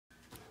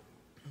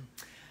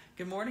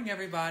Good morning,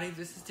 everybody.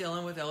 This is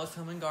Dylan with Ellis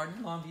Home and Garden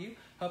Longview.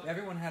 Hope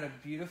everyone had a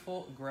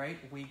beautiful, great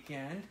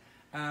weekend.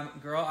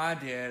 Girl, I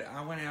did.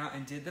 I went out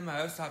and did the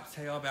most. I'll have to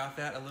tell you all about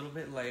that a little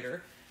bit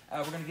later.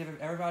 We're going to give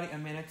everybody a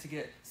minute to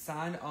get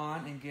signed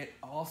on and get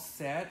all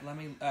set. Let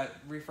me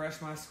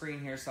refresh my screen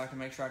here so I can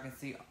make sure I can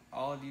see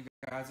all of you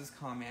guys'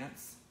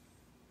 comments.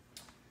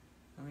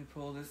 Let me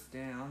pull this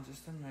down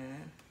just a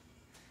minute.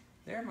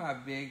 There my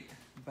big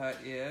butt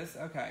is.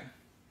 Okay.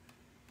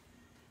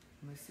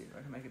 Let me see if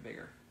I can make it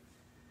bigger.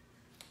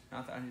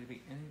 Not that I need to be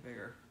any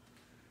bigger.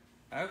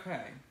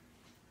 Okay.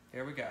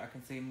 There we go. I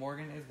can see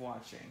Morgan is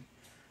watching.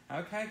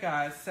 Okay,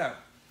 guys. So,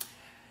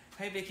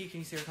 hey, Vicki,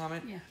 can you see her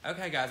comment? Yeah.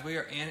 Okay, guys. We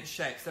are in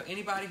shape. So,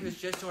 anybody who's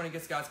just joining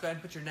us, guys, go ahead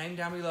and put your name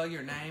down below,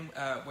 your name,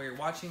 where you're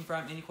watching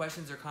from, any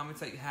questions or comments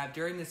that you have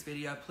during this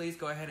video. Please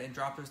go ahead and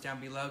drop those down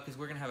below because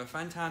we're going to have a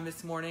fun time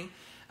this morning.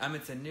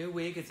 It's a new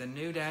week. It's a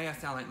new day. I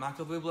sound like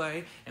Michael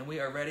Bublé, and we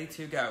are ready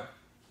to go.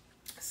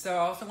 So I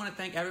also want to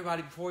thank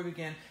everybody before we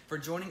begin for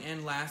joining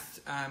in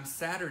last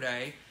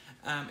Saturday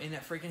in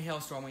that freaking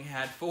hailstorm we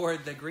had for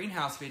the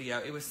greenhouse video.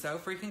 It was so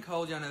freaking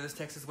cold. Y'all know this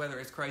Texas weather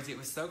is crazy. It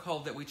was so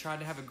cold that we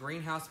tried to have a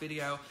greenhouse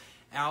video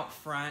out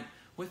front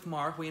with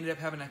Mark. We ended up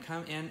having to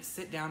come in,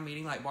 sit down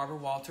meeting like Barbara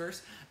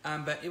Walters.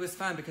 But it was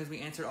fun because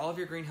we answered all of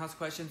your greenhouse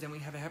questions and we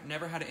have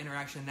never had an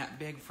interaction that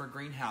big for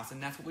greenhouse.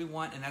 And that's what we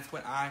want, and that's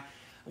what I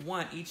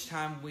want each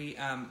time we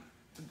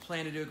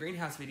plan to do a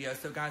greenhouse video.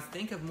 So guys,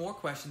 think of more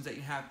questions that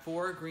you have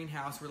for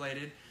greenhouse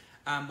related,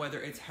 whether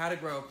it's how to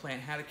grow a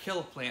plant, how to kill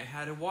a plant,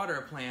 how to water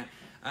a plant,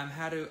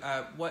 how to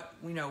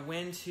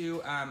when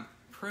to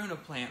prune a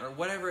plant, or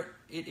whatever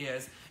it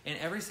is. And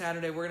every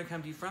Saturday we're going to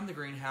come to you from the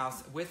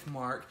greenhouse with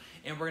Mark,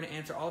 and we're going to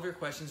answer all of your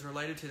questions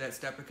related to that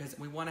stuff because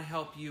we want to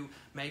help you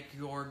make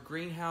your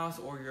greenhouse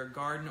or your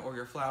garden or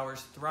your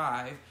flowers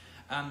thrive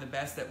the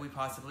best that we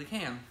possibly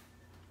can.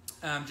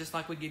 Just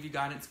like we give you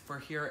guidance for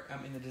here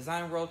in the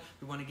design world,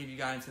 we want to give you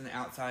guidance in the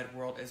outside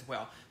world as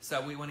well.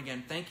 So we want to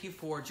again thank you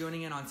for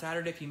joining in on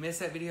Saturday. If you missed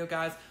that video,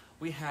 guys,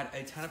 we had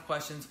a ton of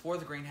questions for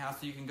the greenhouse,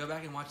 so you can go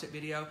back and watch that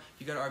video.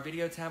 You go to our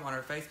video tab on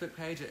our Facebook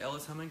page at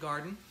Ellis Home and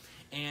Garden,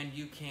 and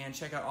you can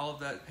check out all of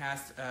the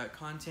past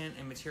content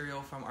and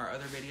material from our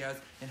other videos,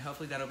 and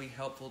hopefully that'll be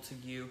helpful to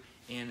you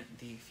in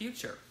the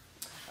future.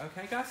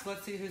 Okay, guys, so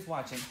let's see who's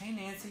watching. Hey,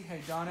 Nancy.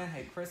 Hey, Donna.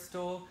 Hey,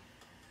 Crystal.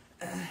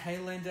 Hey,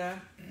 Linda.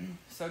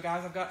 So,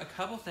 guys, I've got a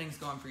couple things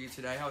going for you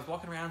today. I was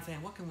walking around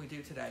saying, what can we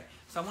do today?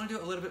 So I want to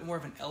do a little bit more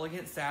of an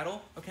elegant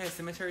saddle, okay, a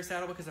cemetery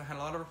saddle, because I've had a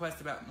lot of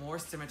requests about more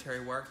cemetery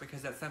work,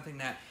 because that's something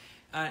that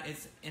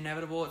it's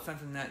inevitable. It's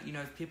something that,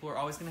 people are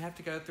always going to have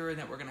to go through and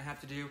that we're going to have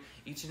to do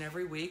each and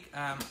every week.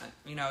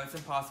 It's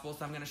impossible.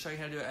 So I'm going to show you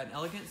how to do an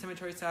elegant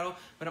cemetery saddle,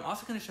 but I'm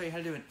also going to show you how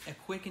to do a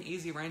quick and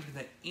easy arrangement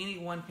that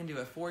anyone can do.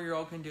 A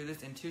 4-year-old can do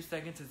this in 2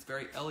 seconds. It's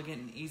very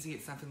elegant and easy.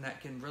 It's something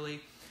that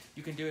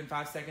you can do in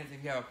 5 seconds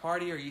if you have a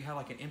party or you have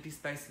like an empty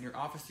space in your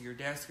office or your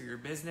desk or your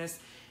business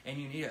and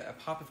you need a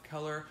pop of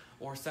color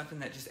or something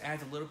that just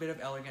adds a little bit of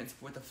elegance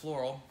with a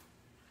floral.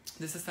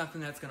 This is something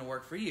that's going to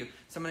work for you.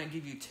 So I'm going to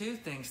give you 2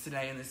 things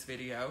today in this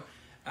video.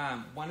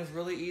 One is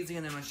really easy,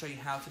 and then I'm going to show you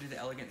how to do the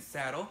elegant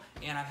saddle.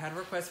 And I've had a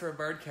request for a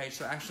bird cage,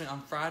 so actually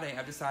on Friday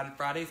I've decided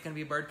Friday is going to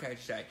be a bird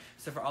cage day.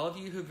 So for all of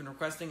you who've been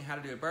requesting how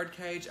to do a bird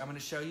cage, I'm going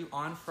to show you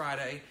on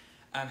Friday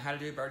how to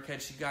do a bird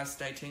cage. So you guys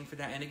stay tuned for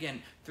that. And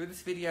again, through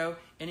this video,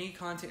 any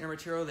content or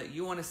material that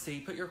you want to see,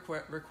 put your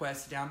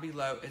requests down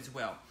below as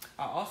well.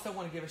 I also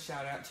want to give a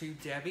shout out to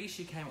Debbie.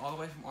 She came all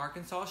the way from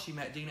Arkansas. She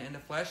met Dina in the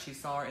flesh. She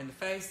saw her in the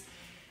face,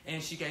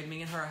 and she gave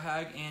me and her a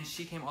hug, and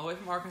she came all the way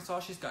from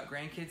Arkansas. She's got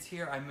grandkids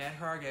here. I met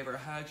her. I gave her a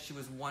hug. She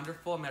was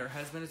wonderful. I met her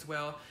husband as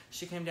well.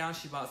 She came down.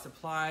 She bought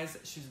supplies.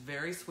 She's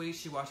very sweet.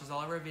 She watches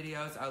all of our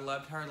videos. I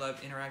loved her.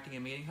 Loved interacting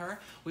and meeting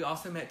her. We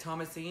also met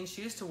Thomasine.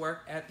 She used to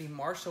work at the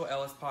Marshall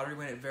Ellis Pottery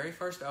when it very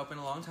first opened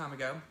a long time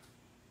ago,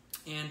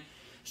 and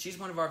she's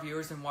one of our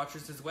viewers and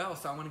watchers as well.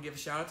 So I want to give a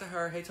shout out to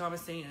her. Hey,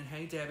 Thomasine, and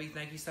hey, Debbie.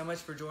 Thank you so much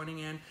for joining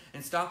in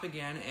and stopping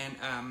in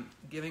and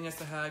giving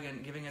us a hug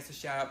and giving us a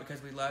shout out,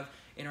 because we love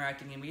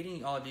interacting and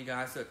meeting all of you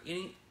guys. So if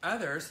any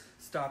others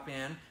stop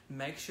in,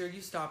 make sure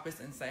you stop us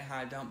and say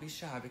hi. Don't be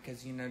shy,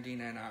 because Dina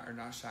and I are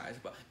not shy as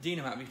well.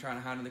 Dina might be trying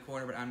to hide in the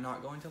corner, but I'm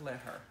not going to let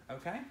her,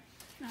 okay?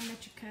 I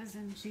met your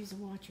cousin. She's a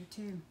watcher,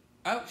 too.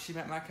 Oh, she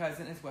met my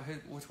cousin as well.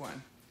 Which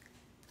one?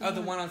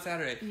 The one on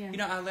Saturday.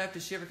 Yeah. I left.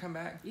 Did she ever come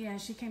back? Yeah,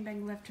 she came back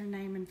and left her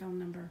name and phone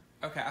number.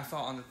 Okay, I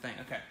saw it on the thing.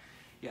 Okay,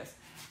 yes.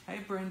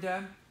 Hey,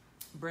 Brenda.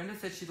 Brenda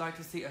said she'd like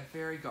to see a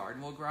fairy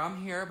garden. Well, girl,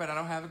 I'm here, but I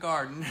don't have a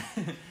garden.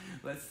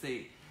 Let's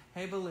see.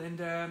 Hey,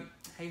 Belinda.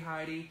 Hey,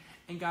 Heidi.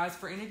 And guys,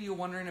 for any of you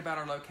wondering about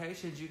our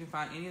locations, you can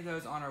find any of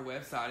those on our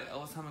website at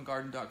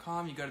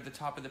ellishomeandgarden.com. You go to the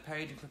top of the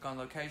page and click on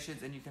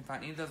locations, and you can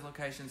find any of those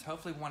locations.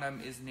 Hopefully one of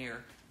them is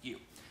near you.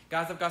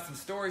 Guys, I've got some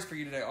stories for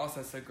you today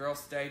also, so girls,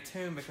 stay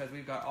tuned, because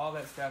we've got all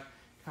that stuff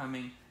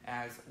coming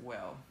as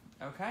well.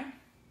 Okay?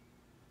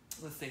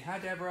 Let's see. Hi,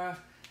 Deborah.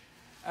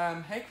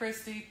 Hey,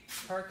 Christy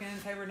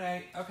Perkins. Hey,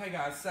 Renee. Okay,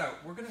 guys, so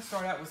we're going to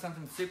start out with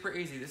something super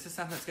easy. This is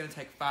something that's going to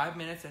take 5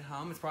 minutes at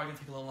home. It's probably going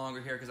to take a little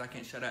longer here because I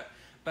can't shut up.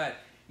 But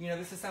You know,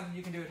 this is something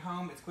you can do at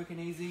home. It's quick and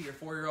easy. Your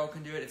 4-year-old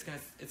can do it.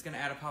 It's gonna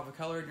add a pop of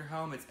color in your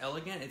home. It's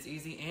elegant. It's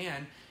easy.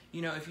 And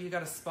you know, if you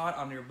got a spot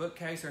on your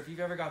bookcase, or if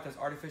you've ever got those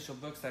artificial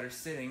books that are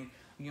sitting,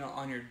 you know,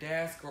 on your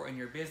desk or in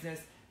your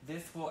business,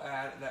 this will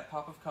add that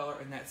pop of color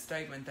and that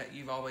statement that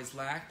you've always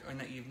lacked and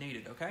that you've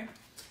needed. Okay.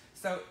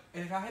 So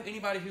if I have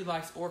anybody who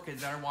likes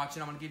orchids that are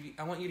watching,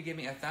 I want you to give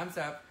me a thumbs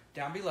up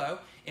down below.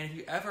 And if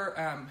you ever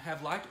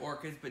have liked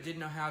orchids but didn't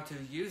know how to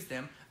use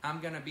them, I'm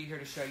going to be here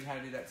to show you how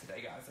to do that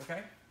today, guys,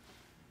 okay?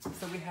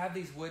 So we have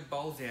these wood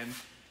bowls in.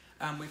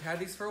 We've had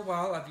these for a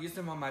while. I've used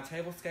them on my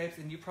tablescapes,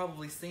 and you've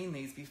probably seen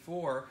these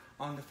before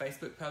on the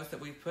Facebook post that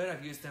we've put.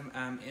 I've used them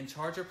in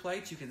charger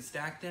plates. You can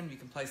stack them. You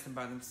can place them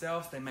by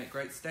themselves. They make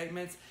great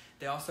statements.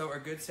 They also are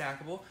good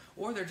stackable,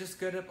 or they're just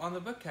good up on the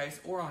bookcase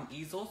or on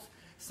easels.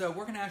 So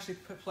we're going to actually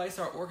place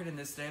our orchid in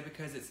this today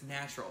because it's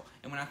natural.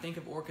 And when I think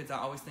of orchids, I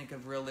always think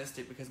of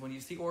realistic, because when you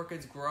see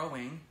orchids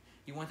growing,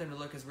 you want them to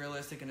look as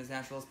realistic and as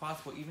natural as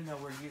possible, even though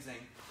we're using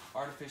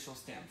artificial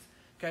stems.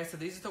 Okay, so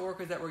these are the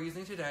orchids that we're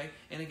using today.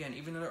 And again,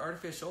 even though they're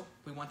artificial,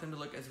 we want them to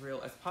look as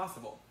real as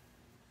possible.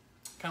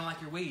 Kind of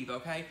like your weave,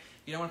 okay?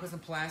 You don't want to put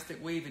some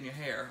plastic weave in your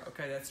hair,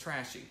 okay? That's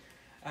trashy.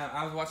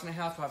 I was watching the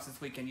Housewives this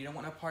weekend. You don't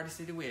want no Party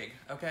City wig,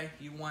 okay?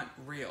 You want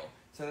real.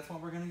 So that's what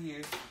we're going to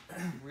use,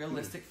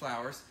 realistic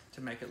flowers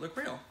to make it look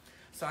real.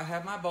 So I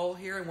have my bowl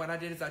here, and what I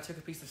did is I took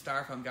a piece of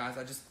styrofoam, guys.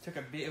 I just took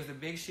it was a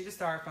big sheet of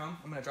styrofoam.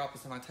 I'm going to drop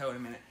this on my toe in a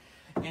minute.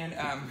 And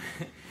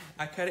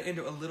I cut it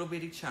into a little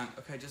bitty chunk,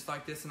 okay, just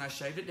like this, and I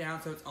shaved it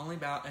down so it's only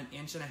about 1.5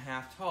 inches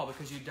tall,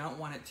 because you don't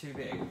want it too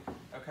big,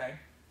 okay?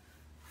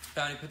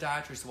 Found a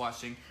podiatrist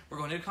watching. We're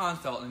going to do a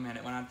consult in a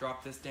minute when I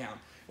drop this down,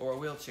 or a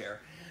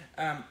wheelchair.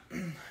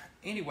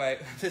 Anyway,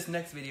 this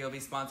next video will be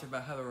sponsored by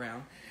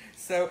Hover-Round.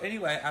 So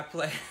anyway, I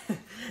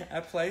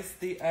placed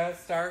the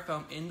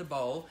styrofoam in the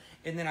bowl,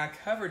 and then I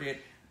covered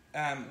it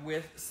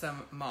with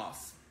some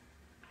moss.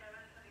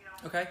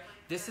 Okay,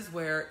 this is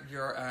where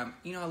your,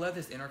 you know, I love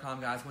this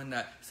intercom, guys, when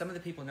some of the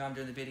people know I'm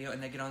doing the video,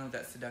 and they get on with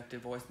that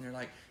seductive voice, and they're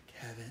like,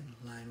 Kevin,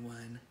 line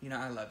 1. You know,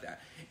 I love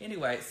that.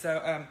 Anyway,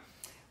 so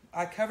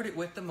I covered it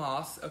with the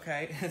moss,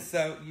 okay?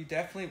 So you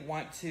definitely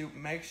want to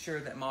make sure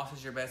that moss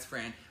is your best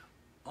friend.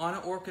 On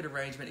an orchid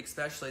arrangement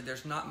especially,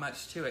 there's not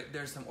much to it.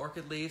 There's some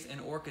orchid leaves and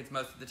orchids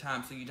most of the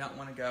time, so you don't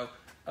want to go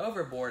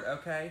overboard,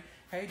 okay?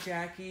 Hey,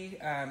 Jackie.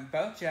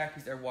 Both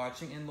Jackies are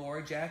watching, and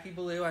Lori. Jackie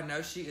Blue, I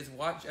know she is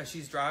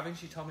she's driving.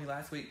 She told me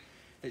last week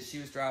that she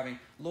was driving.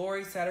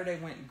 Lori, Saturday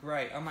went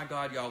great. Oh, my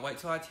God, y'all. Wait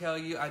till I tell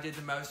you I did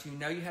the most. You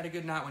know you had a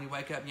good night when you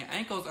wake up and your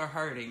ankles are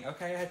hurting,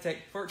 okay? I had to take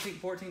 14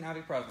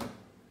 ibuprofen.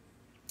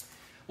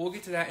 We'll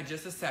get to that in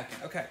just a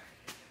second. Okay,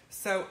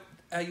 so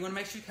you want to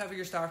make sure you cover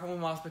your styrofoam with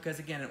moss, because,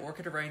 again, in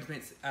orchid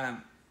arrangements,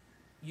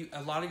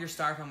 a lot of your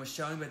styrofoam was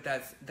showing, but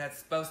that's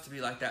supposed to be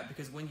like that,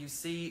 because when you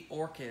see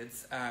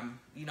orchids,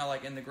 you know,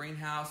 like in the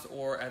greenhouse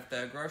or at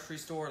the grocery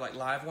store, like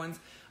live ones,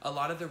 a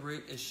lot of the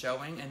root is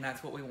showing, and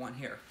that's what we want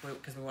here,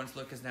 because we want it to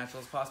look as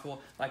natural as possible,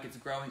 like it's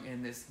growing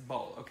in this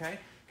bowl, okay?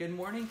 Good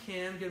morning,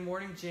 Kim. Good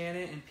morning,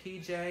 Janet and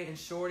PJ and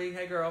Shorty.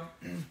 Hey, girl.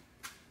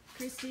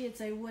 Christy, it's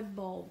a wood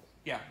bowl.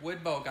 Yeah,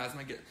 wood bowl, guys. I'm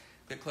going to get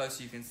a bit close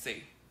so you can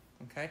see.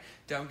 Okay?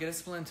 Don't get a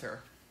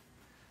splinter.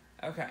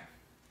 Okay.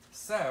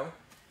 So,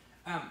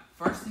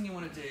 first thing you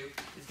want to do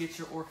is get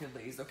your orchid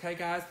leaves. Okay,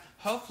 guys?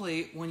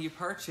 Hopefully, when you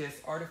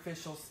purchase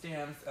artificial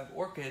stems of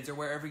orchids, or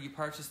wherever you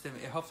purchase them,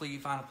 hopefully you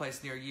find a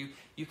place near you,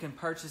 you can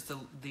purchase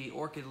the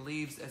orchid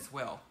leaves as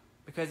well.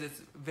 Because it's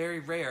very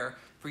rare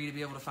for you to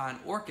be able to find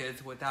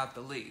orchids without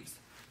the leaves.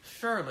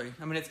 Surely.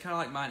 I mean, it's kind of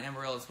like mine,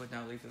 amaryllis, with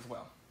no leaves as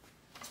well.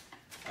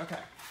 Okay.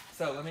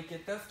 So, let me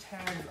get those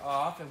tags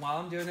off. And while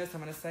I'm doing this, I'm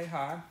going to say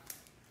hi.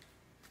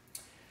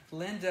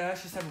 Linda,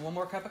 she's having one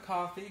more cup of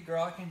coffee.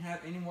 Girl, I can't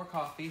have any more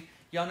coffee.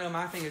 Y'all know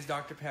my thing is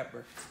Dr.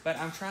 Pepper. But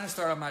I'm trying to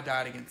start on my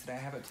diet again today. I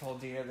haven't told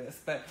Dia this.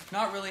 But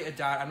not really a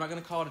diet. I'm not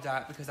going to call it a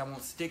diet because I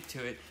won't stick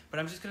to it. But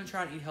I'm just going to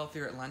try and eat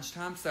healthier at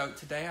lunchtime. So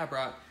today I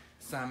brought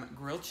some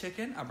grilled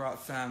chicken. I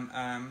brought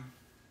some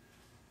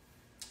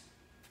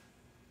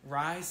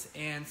rice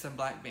and some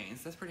black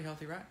beans. That's pretty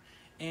healthy, right?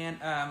 And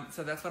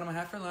so that's what I'm going to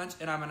have for lunch.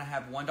 And I'm going to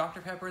have one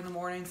Dr. Pepper in the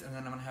mornings, and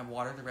then I'm going to have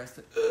water the rest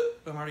of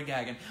I'm already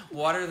gagging.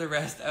 Water the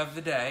rest of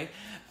the day.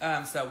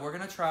 So we're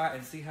going to try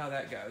and see how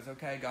that goes.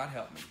 Okay, God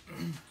help me.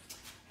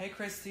 Hey,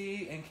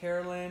 Christy and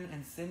Carolyn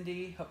and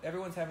Cindy. Hope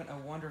everyone's having a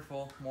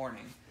wonderful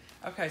morning.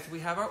 Okay, so we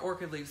have our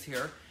orchid leaves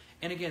here.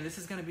 And again, this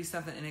is going to be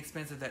something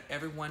inexpensive that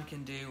everyone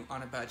can do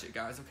on a budget,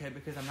 guys. Okay,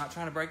 because I'm not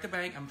trying to break the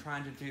bank. I'm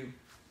trying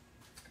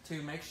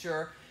to make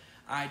sure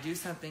I do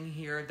something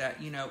here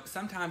that, you know,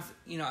 sometimes,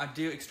 you know, I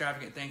do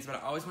extravagant things, but I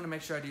always want to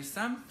make sure I do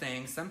some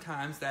things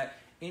sometimes that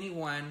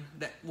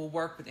will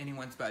work with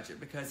anyone's budget,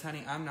 because,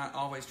 honey, I'm not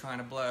always trying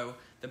to blow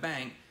the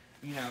bank,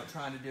 you know,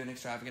 trying to do an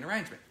extravagant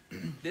arrangement.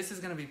 This is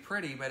going to be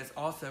pretty, but it's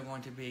also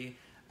going to be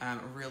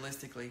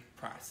realistically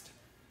priced.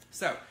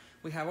 So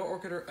we have our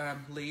orchid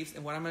leaves,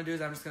 and what I'm going to do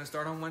is I'm just going to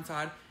start on one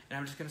side, and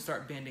I'm just going to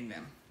start bending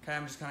them. Okay,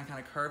 I'm just going to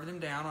kind of curve them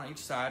down on each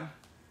side,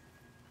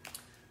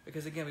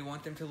 because, again, we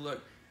want them to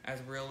look as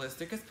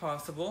realistic as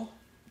possible,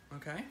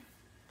 okay?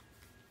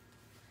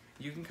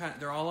 You can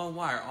they're all on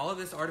wire. All of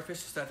this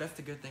artificial stuff, that's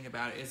the good thing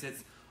about it, is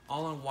it's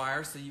all on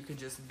wire, so you can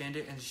just bend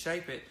it and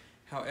shape it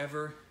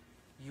however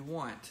you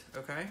want,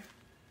 okay?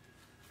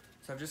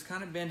 So I've just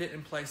kind of bend it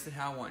and placed it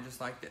how I want,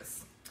 just like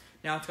this.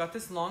 Now it's got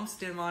this long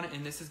stem on it,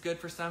 and this is good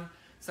for some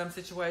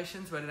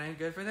situations, but it ain't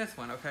good for this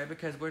one, okay?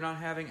 Because we're not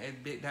having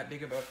that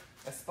big of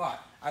a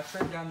spot. I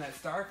trimmed down that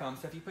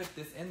styrofoam, so if you put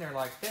this in there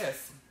like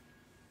this,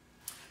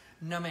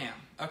 no ma'am,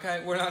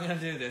 okay? We're not gonna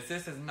do this.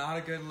 This is not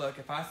a good look.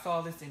 If I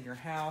saw this in your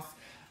house,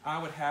 I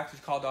would have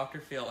to call Dr.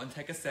 Phil and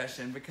take a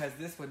session, because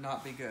this would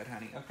not be good,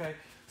 honey, okay?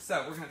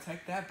 So we're gonna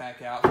take that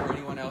back out before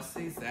anyone else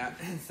sees that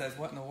and says,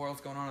 what in the world's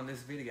going on in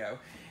this video?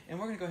 And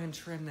we're gonna go ahead and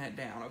trim that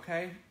down,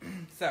 okay?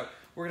 So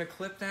we're gonna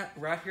clip that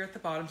right here at the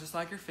bottom, just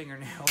like your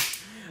fingernail,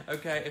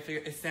 okay? If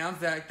it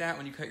sounds like that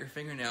when you cut your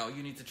fingernail,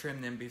 you need to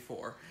trim them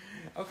before.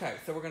 Okay,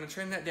 so we're gonna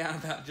trim that down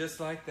about just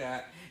like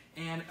that.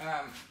 And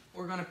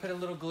we're gonna put a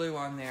little glue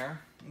on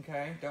there,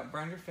 okay? Don't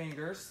burn your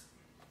fingers.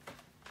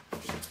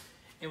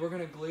 And we're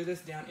gonna glue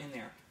this down in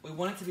there. We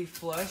want it to be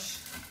flush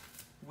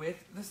with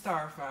the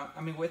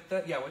styrofoam, with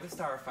the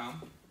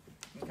styrofoam,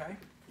 okay?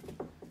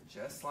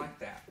 Just like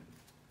that.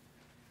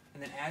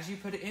 And then as you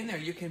put it in there,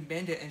 you can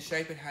bend it and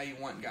shape it how you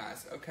want,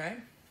 guys, okay?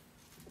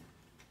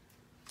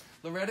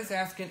 Loretta's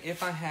asking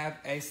if I have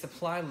a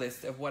supply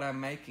list of what I'm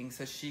making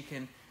so she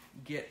can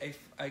get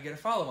a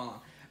follow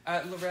along.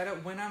 Loretta,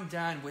 when I'm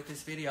done with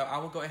this video, I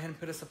will go ahead and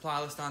put a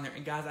supply list on there.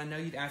 And guys, I know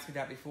you'd asked me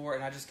that before,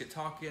 and I just get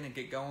talking and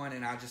get going,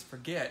 and I just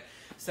forget.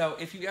 So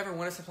if you ever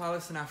want a supply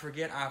list and I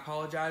forget, I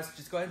apologize.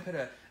 Just go ahead and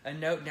put a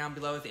note down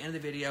below at the end of the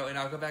video, and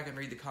I'll go back and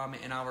read the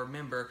comment, and I'll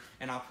remember,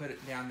 and I'll put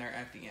it down there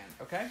at the end,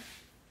 okay?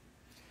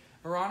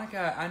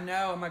 Veronica, I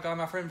know, oh my God,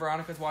 my friend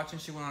Veronica's watching.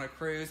 She went on a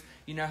cruise.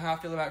 You know how I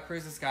feel about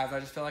cruises, guys. I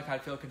just feel like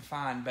I'd feel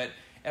confined, but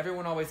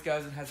everyone always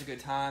goes and has a good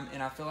time,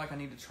 and I feel like I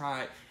need to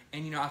try it.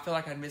 And, you know, I feel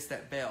like I'd miss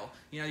that bell.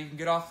 You know, you can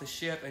get off the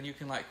ship and you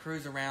can, like,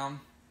 cruise around,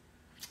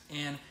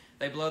 and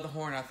they blow the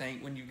horn, I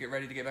think, when you get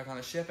ready to get back on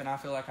the ship, and I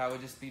feel like I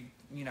would just be,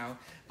 you know,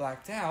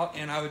 blacked out,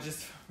 and I would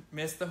just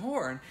miss the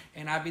horn,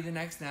 and I'd be the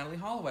next Natalie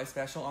Holloway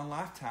special on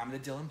Lifetime, the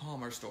Dylan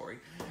Palmer story,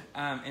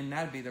 and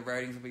that'd be, the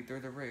ratings would be through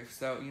the roof.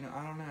 So, you know,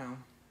 I don't know.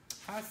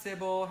 Hi,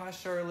 Sybil. Hi,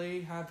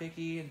 Shirley. Hi,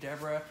 Vicky and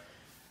Deborah.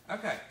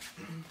 Okay.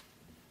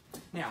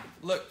 Now,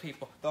 look,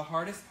 people, the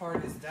hardest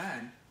part is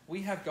done.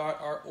 We have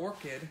got our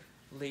orchid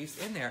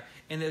leaves in there.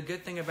 And the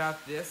good thing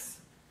about this,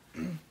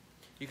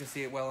 you can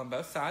see it well on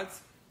both sides.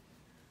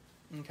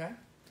 Okay?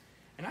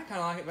 And I kind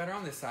of like it better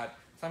on this side.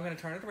 So I'm going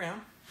to turn it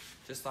around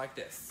just like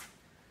this.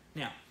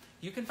 Now,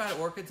 you can find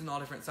orchids in all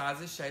different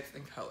sizes, shapes,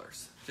 and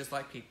colors, just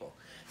like people.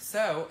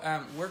 So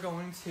we're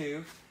going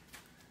to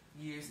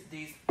use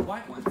these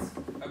white ones,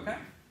 okay?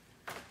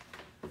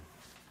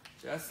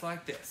 Just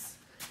like this.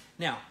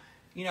 Now,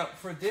 you know,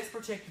 for this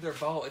particular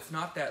bowl, it's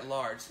not that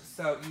large,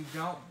 so you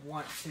don't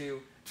want to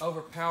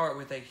overpower it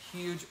with a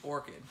huge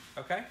orchid,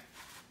 okay?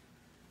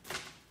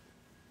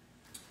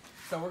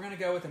 So we're going to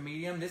go with a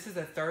medium. This is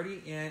a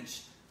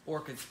 30-inch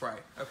orchid spray,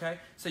 okay?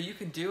 So you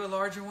can do a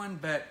larger one,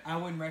 but I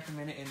wouldn't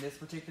recommend it in this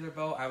particular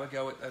bowl. I would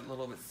go with a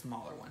little bit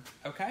smaller one,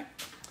 okay?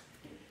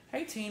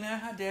 Hey, Tina.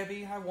 Hi,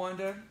 Debbie. Hi,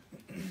 Wanda.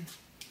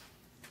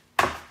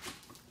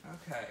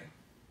 Okay.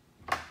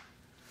 Let's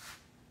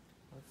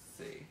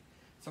see.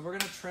 So we're going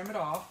to trim it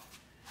off,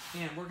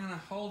 and we're going to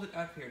hold it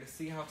up here to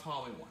see how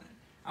tall we want it.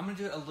 I'm going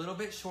to do it a little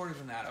bit shorter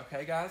than that,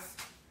 okay, guys?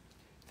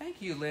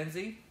 Thank you,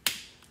 Lindsay.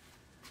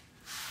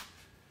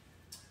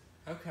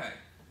 Okay.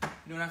 You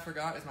know what I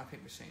forgot is my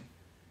pick machine.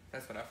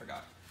 That's what I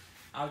forgot.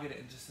 I'll get it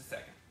in just a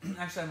second.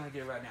 Actually, I'm going to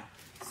get it right now.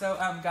 So,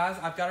 guys,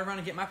 I've got to run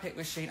and get my pick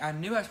machine. I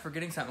knew I was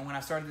forgetting something when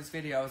I started this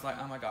video. I was like,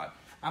 oh, my God.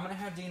 I'm going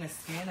to have Dina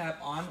scan up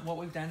on what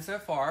we've done so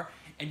far.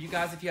 And you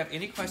guys, if you have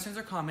any questions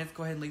or comments,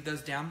 go ahead and leave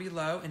those down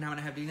below. And I'm going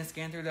to have Dina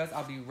scan through those.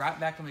 I'll be right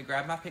back when we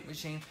grab my pick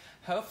machine.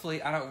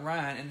 Hopefully, I don't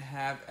run and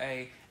have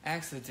an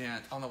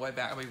accident on the way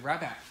back. I'll be right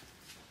back.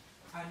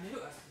 I knew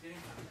I was forgetting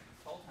something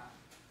this whole time.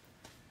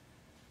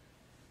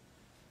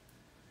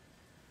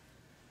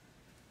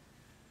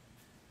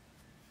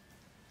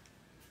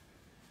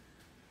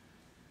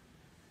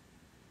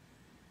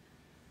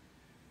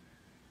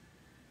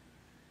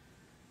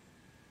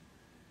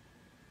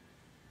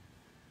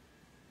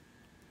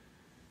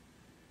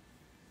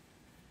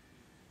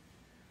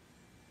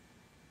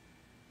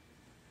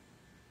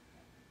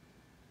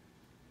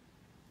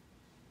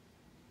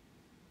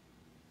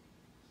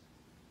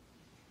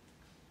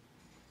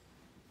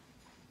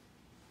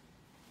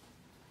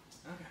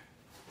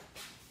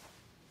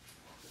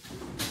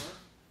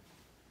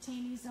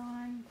 Teeny's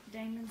on,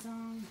 Damon's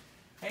on.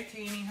 Hey,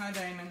 Teeny. Hi,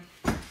 Damon.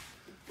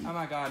 Oh,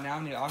 my God. Now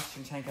I need an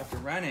oxygen tank after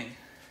running.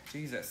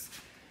 Jesus.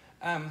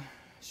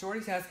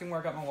 Shorty's asking where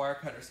I got my wire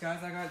cutters.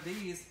 Guys, I got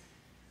these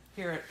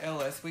here at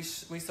Ellis. We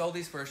sold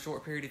these for a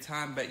short period of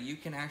time, but you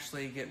can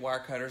actually get wire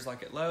cutters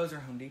like at Lowe's or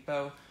Home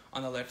Depot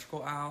on the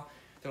electrical aisle.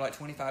 They're like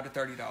 $25 to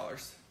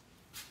 $30.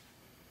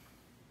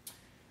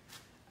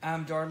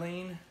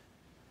 Darlene,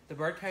 the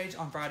birdcage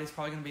on Friday is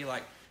probably going to be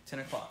like 10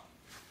 o'clock.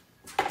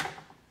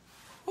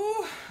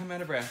 Whew, I'm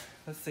out of breath.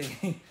 Let's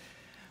see.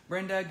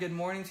 Brenda, good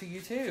morning to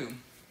you too.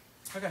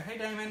 Okay, hey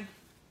Damon.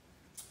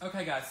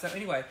 Okay guys, so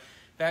anyway,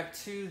 back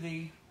to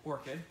the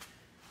orchid.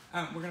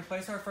 We're going to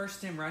place our first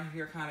stem right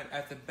here kind of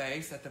at the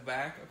base, at the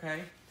back,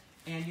 okay?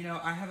 And you know,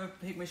 I have a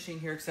pick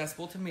machine here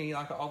accessible to me,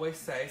 like I always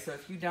say, so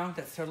if you don't,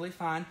 that's totally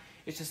fine.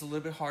 It's just a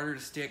little bit harder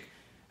to stick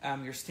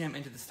your stem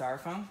into the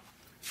styrofoam,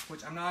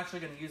 which I'm not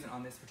actually going to use it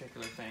on this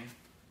particular thing.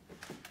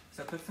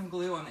 So put some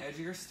glue on the edge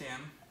of your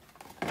stem,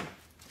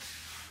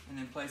 and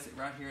then place it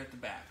right here at the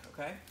back,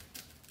 okay?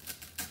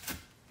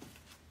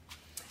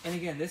 And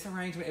again, this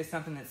arrangement is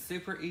something that's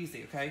super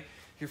easy, okay?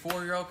 Your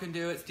 4-year-old can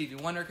do it, Stevie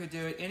Wonder could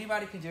do it,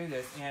 anybody can do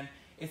this, and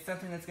it's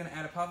something that's going to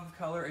add a pop of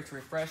color, it's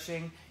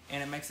refreshing,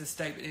 and it makes a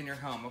statement in your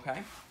home,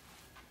 okay?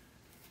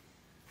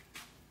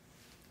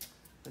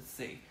 Let's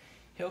see.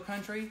 Hill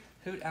Country,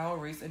 Hoot Owl,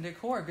 Reese, and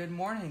Decor. Good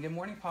morning. Good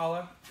morning,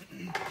 Paula.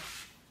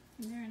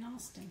 They're in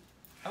Austin.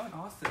 Oh, in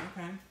Austin,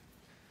 okay.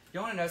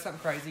 You want to know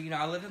something crazy? You know,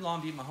 I lived in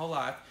Longview my whole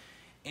life,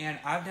 and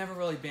I've never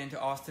really been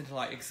to Austin to,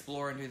 like,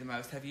 explore and do the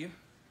most. Have you?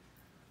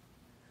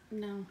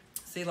 No.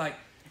 See, like,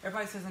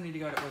 everybody says I need to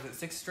go to, was it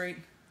 6th Street?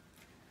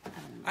 I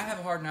don't know. I have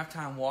a hard enough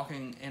time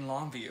walking in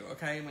Longview,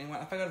 okay? I mean,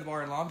 if I go to the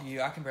bar in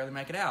Longview, I can barely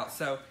make it out.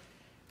 So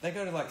they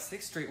go to, like,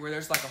 6th Street where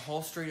there's, like, a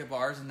whole street of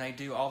bars and they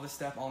do all this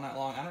stuff all night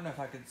long. I don't know if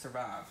I could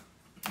survive.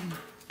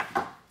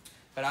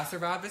 But I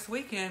survived this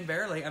weekend,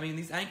 barely. I mean,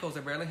 these ankles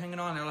are barely hanging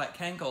on. They're like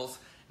cankles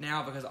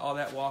now because of all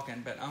that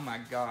walking. But, oh, my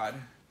God.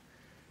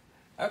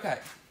 Okay.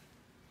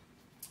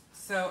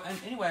 So, and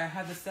anyway, I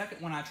had the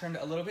second one. I trimmed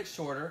it a little bit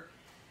shorter.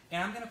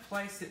 And I'm going to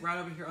place it right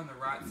over here on the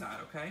right side,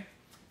 okay?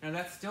 Now,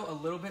 that's still a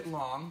little bit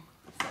long,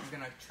 so I'm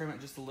going to trim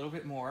it just a little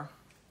bit more.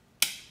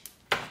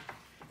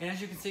 And as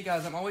you can see,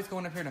 guys, I'm always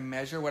going up here to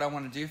measure what I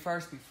want to do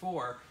first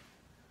before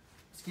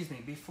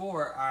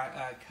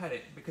I cut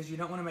it, because you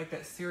don't want to make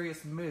that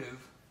serious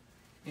move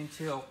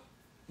until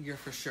you're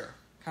for sure.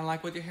 Kind of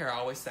like with your hair, I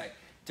always say.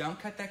 Don't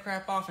cut that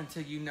crap off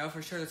until you know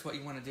for sure that's what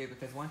you want to do,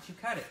 because once you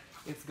cut it,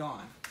 it's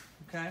gone,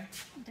 okay?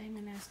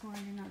 Damon asked why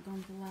you're not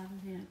going to the live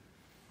event.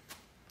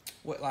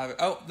 What live?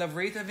 Oh, the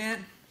wreath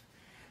event?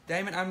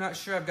 Damon, I'm not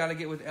sure. I've got to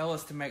get with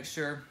Ellis to make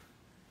sure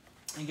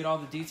and get all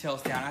the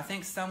details down. I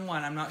think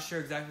someone, I'm not sure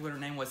exactly what her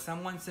name was,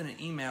 someone sent an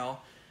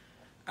email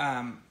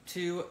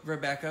to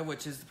Rebecca,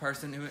 which is the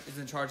person who is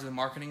in charge of the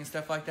marketing and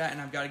stuff like that, and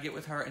I've got to get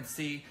with her and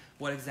see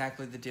what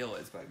exactly the deal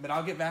is. But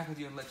I'll get back with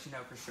you and let you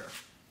know for sure.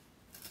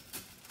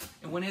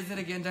 And when is it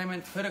again,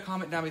 Damon? Put a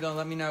comment down below and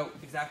let me know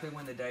exactly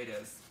when the date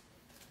is.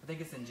 I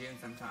think it's in June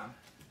sometime.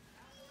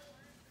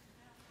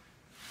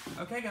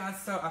 Okay,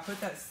 guys, so I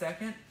put that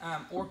second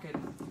orchid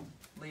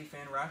leaf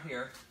in right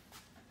here.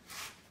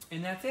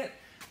 And that's it.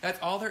 That's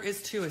all there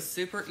is to a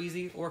super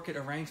easy orchid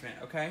arrangement,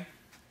 okay?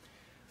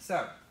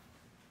 So,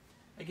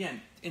 again,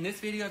 in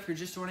this video, if you're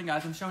just joining,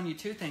 guys, I'm showing you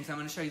two things. I'm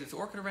going to show you this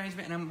orchid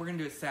arrangement, and we're going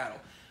to do a saddle.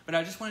 But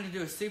I just wanted to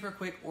do a super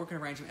quick orchid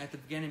arrangement at the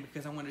beginning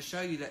because I wanted to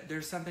show you that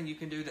there's something you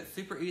can do that's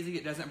super easy.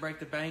 It doesn't break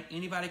the bank.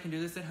 Anybody can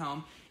do this at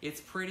home. It's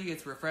pretty.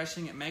 It's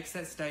refreshing. It makes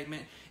that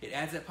statement. It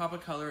adds that pop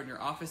of color in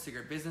your office or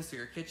your business or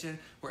your kitchen,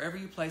 wherever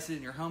you place it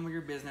in your home or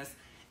your business.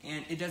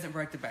 And it doesn't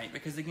break the bank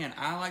because, again,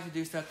 I like to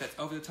do stuff that's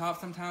over the top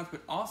sometimes,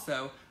 but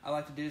also I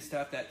like to do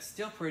stuff that's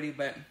still pretty,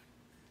 but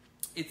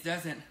it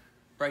doesn't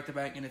break the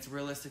bank and it's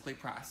realistically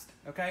priced,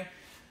 okay?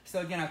 So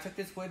again, I took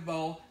this wood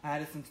bowl, I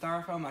added some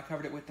styrofoam, I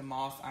covered it with the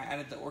moss, I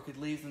added the orchid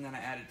leaves, and then I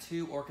added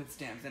 2 orchid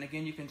stems. And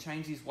again, you can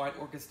change these white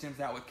orchid stems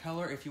out with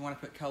color if you want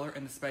to put color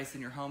in the space in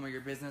your home or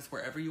your business.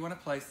 Wherever you want to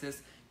place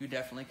this, you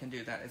definitely can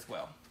do that as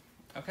well.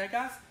 Okay,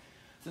 guys?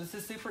 So this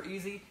is super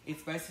easy.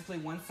 It's basically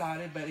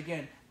one-sided, but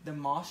again, the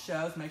moss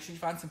shows. Make sure you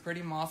find some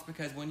pretty moss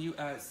because when you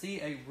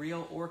see a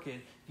real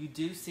orchid, you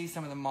do see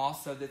some of the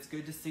moss, so that's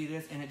good to see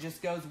this. And it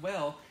just goes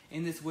well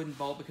in this wooden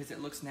bowl because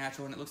it looks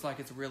natural and it looks like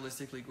it's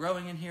realistically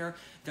growing in here.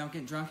 Don't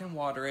get drunk and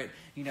water it,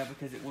 you know,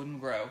 because it wouldn't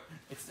grow.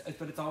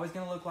 But it's always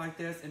going to look like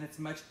this, and it's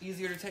much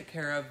easier to take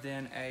care of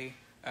than a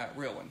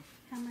real one.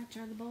 How much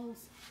are the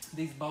bowls?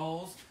 These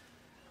bowls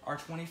are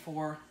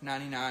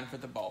 $24.99 for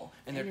the bowl.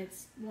 And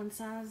it's one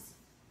size?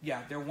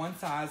 Yeah, they're one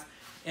size.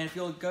 And if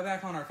you'll go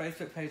back on our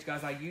Facebook page,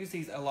 guys, I use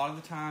these a lot of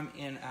the time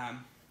in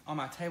on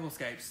my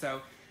tablescapes.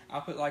 So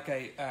I'll put like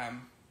a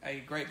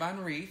grapevine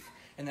wreath,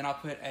 and then I'll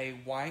put a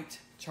white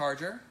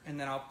charger, and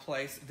then I'll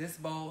place this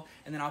bowl,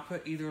 and then I'll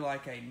put either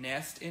like a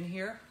nest in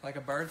here, like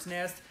a bird's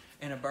nest,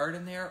 and a bird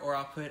in there, or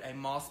I'll put a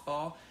moss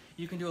ball.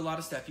 You can do a lot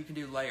of stuff. You can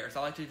do layers.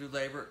 I like to do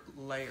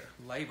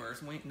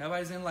labors.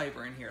 Nobody's in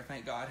labor in here,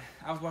 thank God.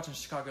 I was watching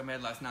Chicago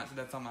Med last night, so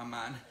that's on my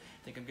mind.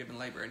 I think I'm giving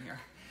labor in here.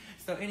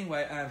 So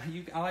anyway,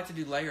 I like to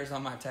do layers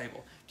on my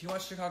table. Do you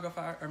watch Chicago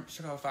Fire?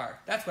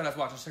 That's what I was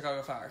watching,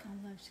 Chicago Fire.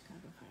 I love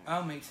Chicago Fire.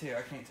 Oh, me too.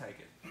 I can't take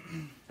it.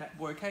 That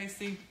boy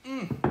Casey.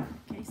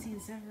 Casey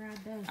and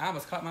Severide both. I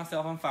almost caught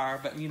myself on fire,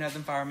 but you know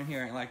them firemen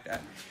here ain't like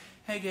that.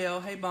 Hey,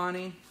 Gail. Hey,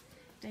 Bonnie.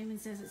 Damon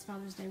says it's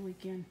Father's Day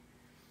weekend.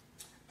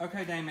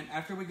 Okay, Damon.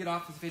 After we get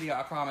off this video,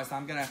 I promise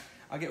I'll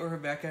get with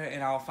Rebecca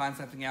and I'll find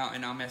something out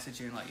and I'll message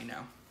you and let you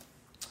know.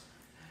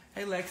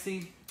 Hey,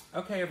 Lexi.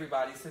 Okay,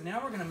 everybody, so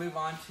now we're going to move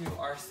on to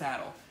our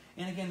saddle.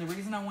 And again, the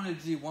reason I wanted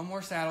to do one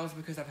more saddle is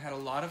because I've had a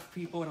lot of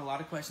people and a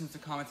lot of questions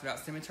and comments about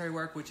cemetery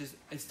work, which is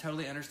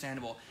totally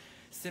understandable.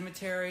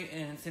 Cemetery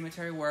and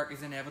cemetery work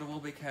is inevitable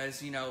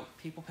because, you know,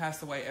 people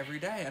pass away every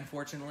day,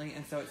 unfortunately,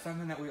 and so it's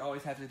something that we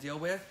always have to deal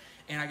with.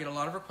 And I get a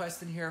lot of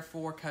requests in here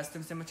for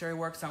custom cemetery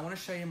work, so I want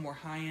to show you a more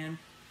high-end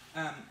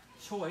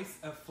choice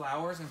of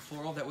flowers and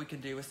floral that we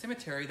can do with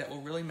cemetery that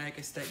will really make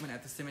a statement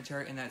at the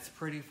cemetery and that's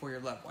pretty for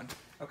your loved one.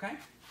 Okay?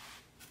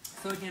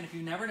 So again, if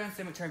you've never done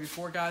cemetery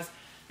before, guys,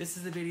 this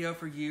is the video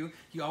for you.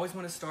 You always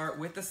want to start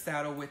with the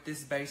saddle with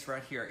this base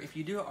right here. If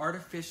you do an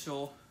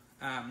artificial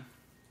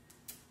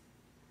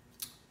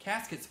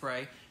casket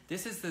spray,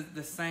 this is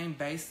the same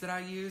base that I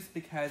use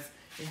because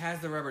it has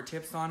the rubber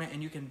tips on it,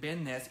 and you can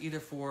bend this either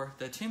for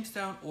the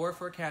tombstone or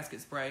for a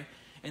casket spray,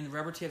 and the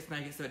rubber tips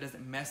make it so it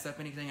doesn't mess up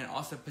anything, and it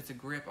also puts a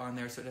grip on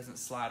there so it doesn't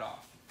slide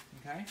off.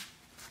 Okay?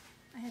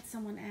 I had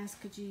someone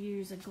ask, could you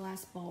use a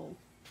glass bowl?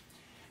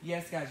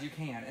 Yes, guys, you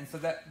can. And so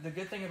the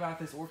good thing about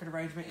this orchid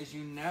arrangement is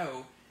you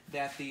know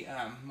that the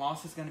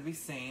moss is going to be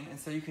seen, and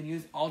so you can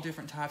use all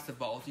different types of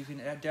bowls. You can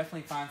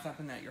definitely find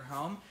something at your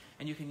home,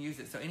 and you can use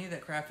it. So any of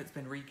that craft that's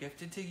been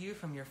re-gifted to you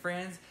from your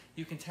friends,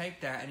 you can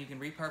take that and you can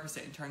repurpose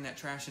it and turn that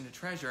trash into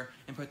treasure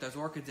and put those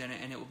orchids in it,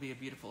 and it will be a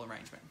beautiful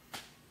arrangement.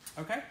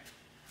 Okay?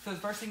 So the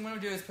first thing I'm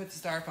going to do is put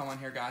the styrofoam on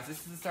here, guys.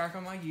 This is the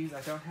styrofoam I use.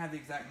 I don't have the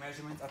exact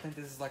measurements. I think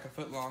this is like a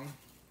foot long.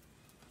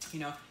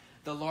 You know,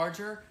 the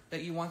larger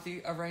that you want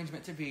the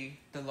arrangement to be,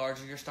 the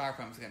larger your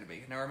styrofoam is going to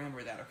be. Now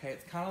remember that, okay?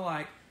 It's kind of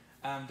like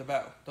the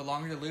bow. The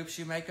longer the loops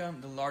you make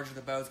them, the larger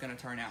the bow is going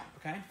to turn out,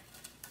 okay?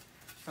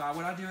 So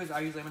what I do is I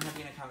usually have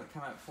Dina kind of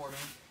come up for me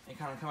and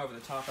kind of come over the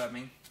top of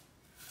me.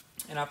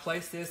 And I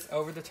place this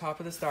over the top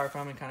of the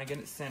styrofoam and kind of get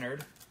it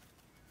centered.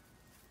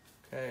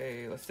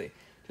 Okay, let's see.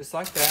 Just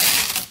like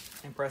that,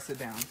 and press it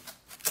down.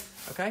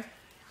 Okay?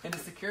 And to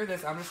secure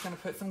this, I'm just going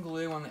to put some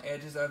glue on the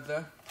edges of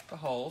the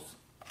holes.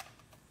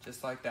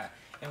 Just like that.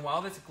 And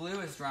while this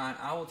glue is drying,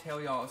 I will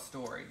tell y'all a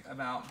story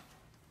about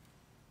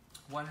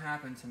what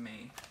happened to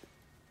me.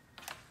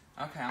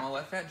 Okay, I'm going to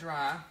let that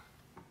dry.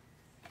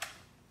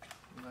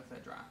 Let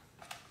that dry.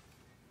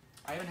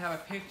 I even have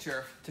a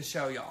picture to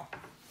show y'all.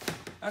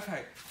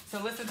 Okay,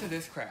 so listen to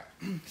this crap.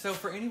 So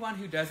for anyone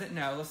who doesn't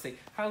know, let's see.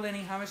 Hi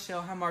Lenny, hi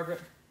Michelle, hi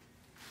Margaret.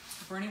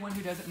 For anyone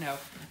who doesn't know,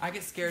 I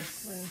get scared.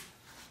 Ooh,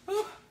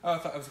 oh, I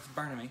thought it was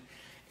burning me.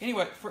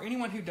 Anyway, for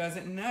anyone who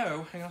doesn't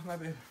know, hang off my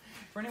boob.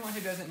 For anyone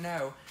who doesn't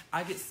know,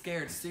 I get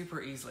scared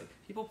super easily.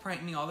 People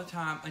prank me all the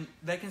time, and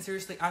they can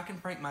seriously, I can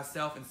prank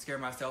myself and scare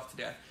myself to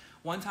death.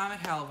 One time at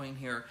Halloween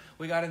here,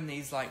 we got in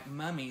these like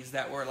mummies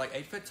that were like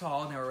 8 foot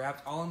tall, and they were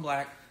wrapped all in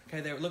black. Okay,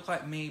 they looked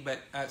like me, but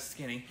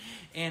skinny.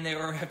 And they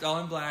were wrapped all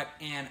in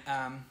black, and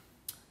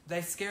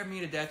they scared me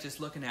to death just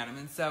looking at them.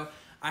 And so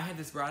I had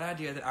this bright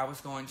idea that I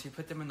was going to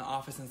put them in the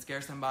office and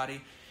scare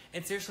somebody.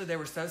 And seriously, they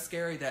were so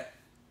scary that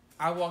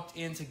I walked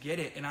in to get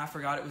it, and I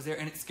forgot it was there,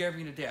 and it scared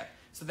me to death.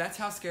 So that's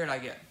how scared I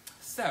get.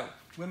 So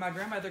when my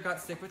grandmother got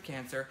sick with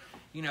cancer,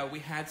 you know, we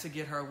had to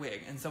get her a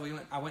wig. And so we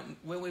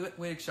went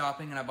wig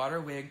shopping, and I bought her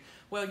a wig.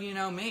 Well, you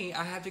know me,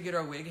 I have to get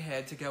her a wig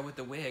head to go with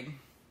the wig.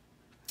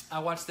 I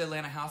watched the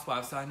Atlanta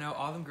Housewives, so I know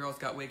all them girls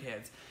got wig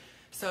heads.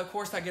 So, of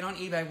course, I get on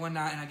eBay one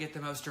night, and I get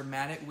the most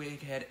dramatic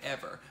wig head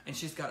ever. And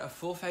she's got a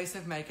full face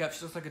of makeup.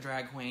 She looks like a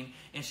drag queen,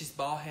 and she's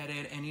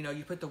bald-headed, and, you know,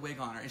 you put the wig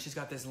on her, and she's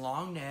got this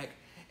long neck.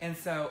 And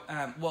so,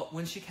 well,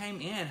 when she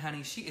came in,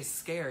 honey, she is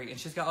scary, and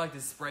she's got, like,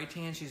 this spray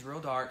tan. She's real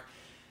dark.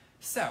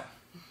 So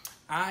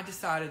I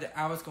decided that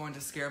I was going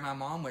to scare my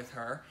mom with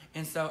her,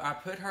 and so I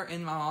put her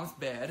in my mom's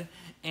bed,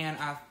 and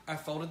I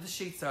folded the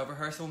sheets over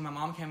her, so when my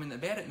mom came in the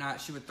bed at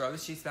night, she would throw the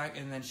sheets back,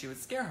 and then she would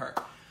scare her.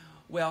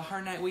 Well,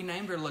 we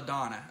named her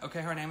LaDonna,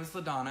 okay? Her name is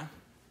LaDonna,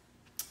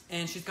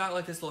 and she's got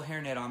like this little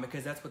hairnet on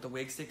because that's what the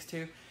wig sticks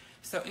to.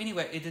 So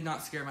anyway, it did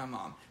not scare my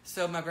mom.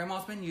 So my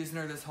grandma's been using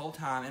her this whole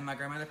time, and my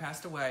grandmother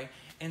passed away,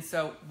 and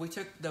so we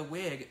took the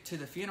wig to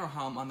the funeral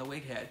home on the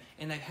wig head,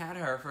 and they've had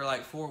her for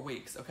like 4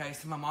 weeks, okay?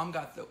 So my mom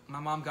got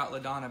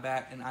LaDonna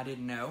back, and I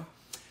didn't know.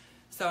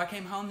 So I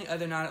came home the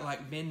other night at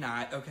like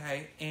midnight,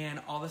 okay?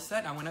 And all of a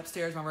sudden, I went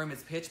upstairs. My room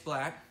is pitch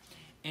black,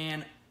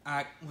 and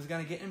I was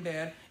going to get in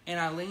bed, and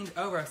I leaned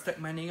over. I stuck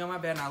my knee on my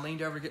bed, and I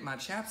leaned over to get my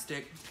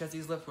chapstick because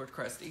these lips were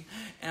crusty.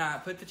 And I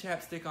put the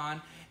chapstick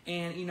on,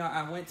 and, you know,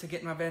 I went to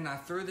get in my bed, and I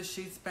threw the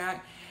sheets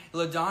back.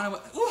 LaDonna,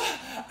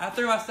 I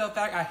threw myself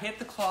back. I hit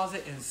the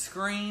closet and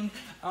screamed.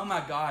 Oh,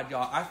 my God,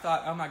 y'all. I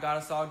thought, oh, my God,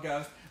 I saw a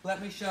ghost.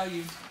 Let me show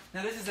you.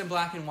 Now, this is in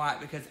black and white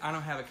because I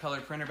don't have a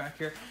colored printer back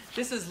here.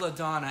 This is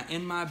LaDonna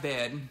in my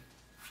bed.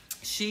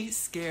 She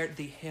scared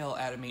the hell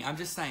out of me. I'm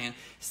just saying,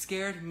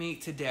 scared me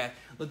to death.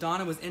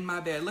 LaDonna was in my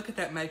bed. Look at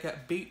that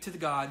makeup, beat to the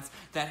gods.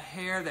 That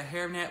hair, the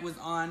hairnet was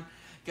on.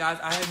 Guys,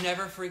 I have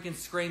never freaking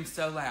screamed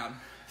so loud.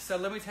 So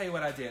let me tell you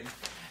what I did.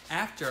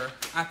 After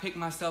I picked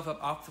myself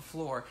up off the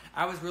floor,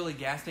 I was really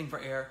gasping for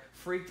air,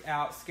 freaked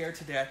out, scared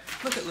to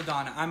death. Look at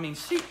LaDonna. I mean,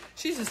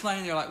 she's just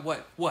laying there like,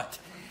 what?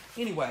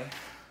 Anyway,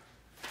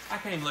 I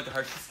can't even look at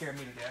her. She scared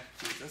me to death.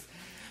 Jesus.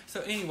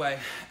 So anyway,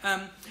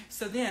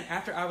 so then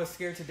after I was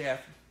scared to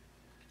death,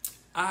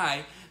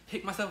 I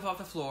picked myself off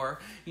the floor,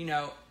 you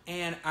know,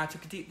 and I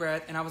took a deep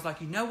breath, and I was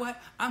like, you know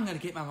what? I'm going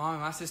to get my mom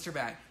and my sister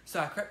back. So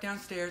I crept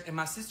downstairs, and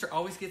my sister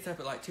always gets up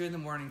at like 2 in the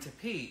morning to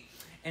pee.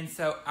 And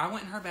so I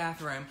went in her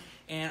bathroom,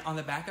 and on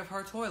the back of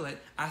her toilet,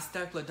 I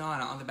stuck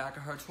LaDonna on the back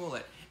of her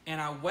toilet.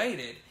 And I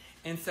waited.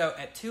 And so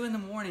at 2 in the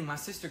morning, my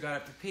sister got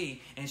up to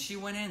pee, and she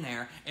went in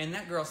there, and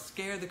that girl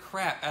scared the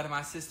crap out of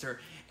my sister.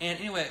 And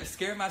anyway, it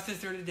scared my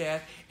sister to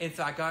death, and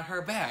so I got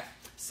her back.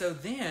 So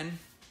then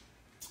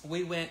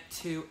we went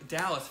to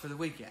Dallas for the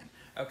weekend.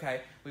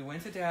 Okay, we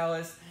went to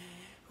Dallas.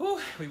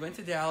 We went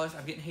to Dallas.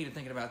 I'm getting heated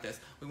thinking about this.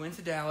 We went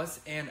to Dallas,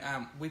 and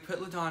we put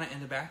LaDonna in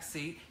the back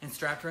seat and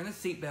strapped her in the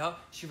seatbelt.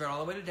 She rode all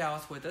the way to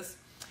Dallas with us.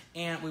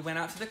 And we went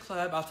out to the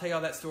club. I'll tell you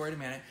all that story in a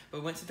minute.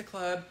 But we went to the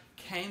club,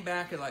 came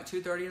back at like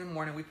 2:30 in the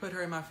morning. We put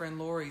her in my friend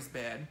Lori's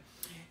bed.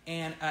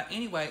 And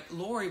anyway,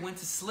 Lori went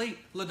to sleep.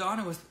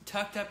 LaDonna was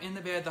tucked up in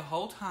the bed the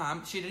whole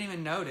time. She didn't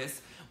even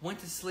notice. Went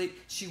to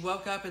sleep. She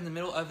woke up in the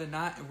middle of the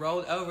night and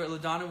rolled over.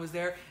 LaDonna was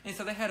there. And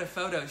so they had a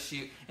photo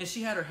shoot. And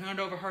she had her hand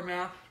over her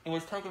mouth and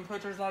was taking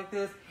pictures like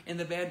this in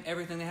the bed and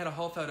everything. They had a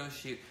whole photo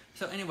shoot.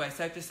 So anyway,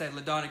 safe to say,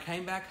 LaDonna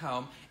came back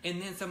home.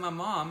 And then so my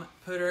mom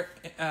put her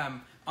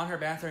on her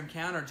bathroom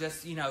counter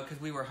just, you know,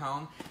 because we were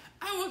home.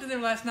 I walked in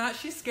there last night.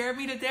 She scared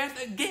me to death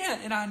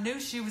again. And I knew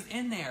she was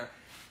in there.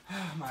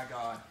 Oh, my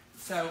God.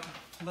 So,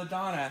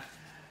 LaDonna,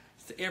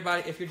 so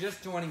everybody, if you're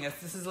just joining us,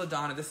 this is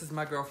LaDonna. This is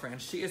my girlfriend.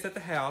 She is at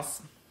the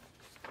house.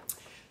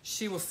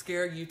 She will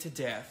scare you to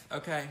death,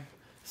 okay?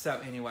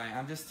 So, anyway,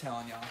 I'm just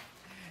telling y'all.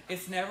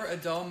 It's never a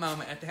dull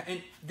moment at the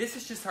and this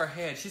is just her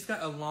head. She's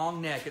got a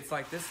long neck. It's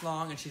like this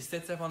long, and she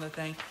sits up on the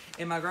thing.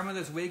 And my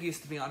grandmother's wig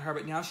used to be on her,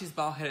 but now she's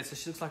bald-headed, so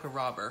she looks like a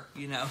robber,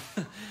 you know?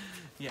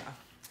 Yeah.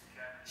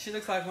 She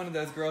looks like one of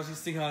those girls you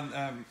see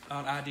on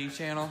ID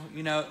channel,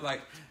 you know,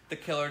 like the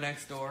killer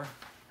next door.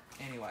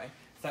 Anyway,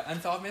 so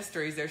Unsolved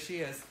Mysteries, there she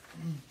is.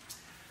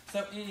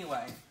 So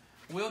anyway,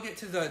 we'll get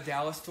to the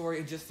Dallas story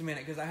in just a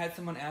minute because I had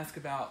someone ask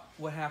about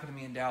what happened to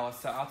me in Dallas,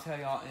 so I'll tell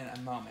y'all in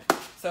a moment.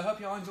 So I hope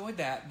y'all enjoyed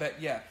that,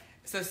 but yeah.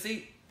 So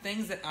see,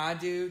 things that I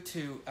do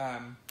to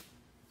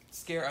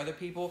scare other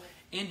people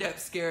end up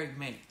scaring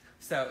me.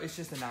 So it's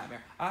just a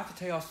nightmare. I have to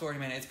tell y'all a story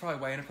in a minute. It's probably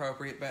way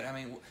inappropriate, but I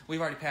mean, we've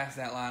already passed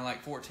that line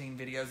like 14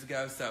 videos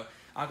ago, so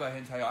I'll go ahead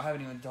and tell y'all. I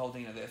haven't even told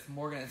Dina this.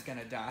 Morgan is going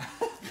to die.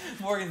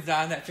 Morgan's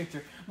dying in that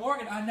picture.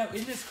 Morgan, I know,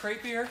 isn't this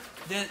creepier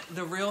than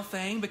the real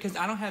thing? Because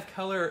I don't have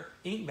color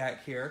ink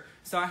back here,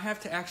 so I have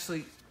to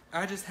actually,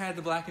 I just had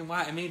the black and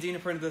white, and me and Dina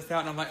printed this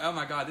out, and I'm like, oh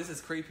my God, this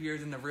is creepier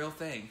than the real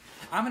thing.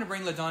 I'm going to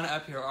bring LaDonna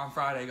up here on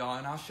Friday, y'all,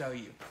 and I'll show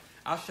you.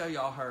 I'll show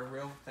y'all her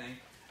real thing,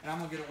 and I'm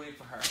going to get a wig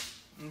for her,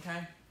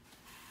 okay?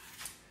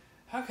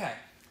 Okay,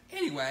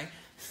 anyway,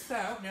 so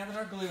now that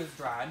our glue is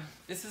dried,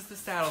 this is the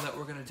saddle that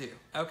we're going to do,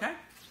 okay?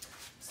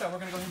 So we're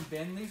going to go ahead and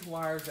bend these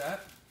wires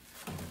up.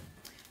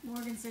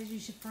 Morgan says you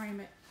should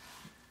frame it.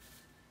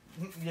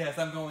 Yes,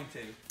 I'm going to.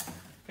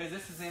 Because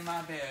this is in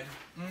my bed.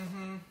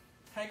 Mm-hmm.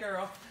 Hey,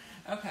 girl.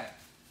 Okay.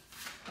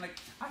 Like,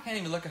 I can't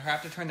even look at her. I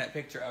have to turn that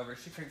picture over.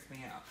 She freaks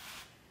me out.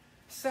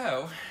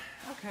 So,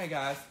 okay,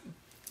 guys.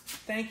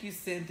 Thank you,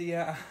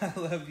 Cynthia. I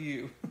love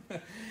you.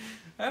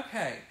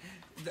 Okay.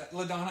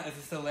 LaDonna is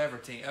a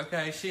celebrity,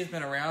 okay? She has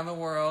been around the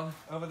world,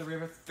 over the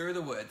river, through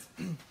the woods.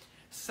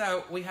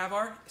 So, we have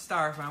our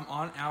styrofoam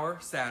on our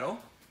saddle.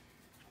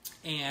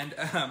 And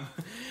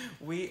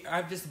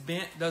I've just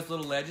bent those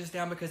little ledges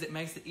down because it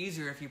makes it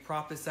easier if you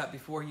prop this up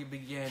before you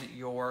begin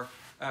your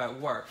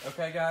work.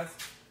 Okay, guys?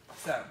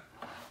 So,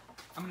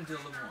 I'm going to do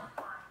a little more.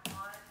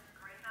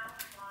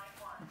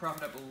 I'm prop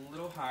it up a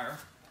little higher.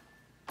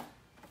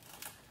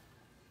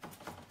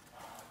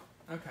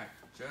 Okay,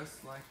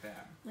 just like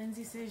that.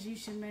 Lindsay says you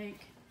should make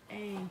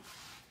a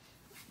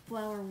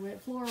floral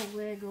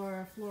wig or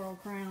a floral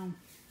crown.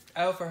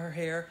 Oh, for her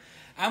hair.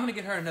 I'm going to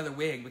get her another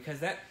wig because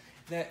that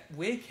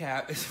wig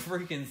cap is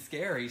freaking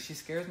scary. She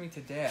scares me to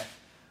death.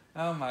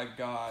 Oh my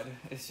God.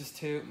 It's just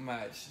too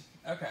much.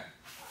 Okay.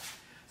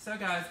 So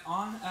guys,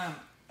 on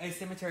a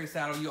cemetery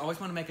saddle, you always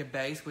want to make a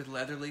base with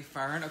leather leaf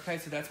fern. Okay,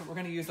 so that's what we're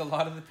going to use. A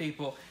lot of the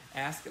people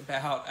ask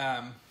about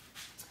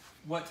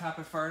what type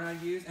of fern I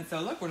use. And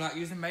so look, we're not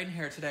using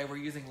maidenhair today. We're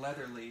using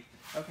leather leaf.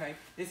 Okay,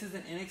 this is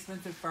an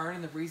inexpensive fern,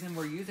 and the reason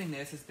we're using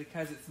this is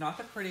because it's not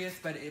the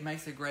prettiest, but it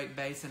makes a great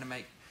base and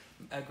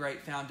a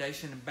great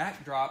foundation and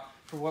backdrop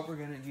for what we're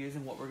going to use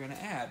and what we're going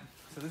to add.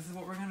 So this is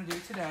what we're going to do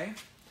today.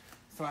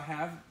 So I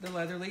have the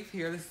leather leaf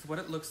here. This is what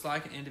it looks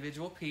like, an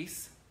individual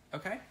piece.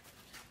 Okay?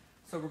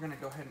 So we're going to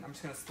go ahead and I'm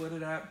just going to split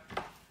it up.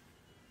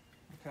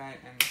 Okay,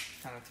 and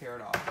kind of tear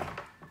it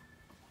off.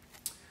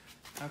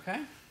 Okay?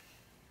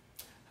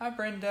 Hi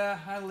Brenda.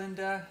 Hi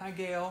Linda. Hi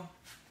Gail.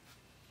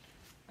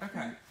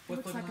 Okay.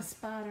 Looks like a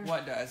spider.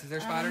 What does? Is there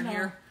a spider in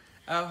here?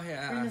 Oh,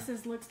 yeah. Brenda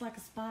says looks like a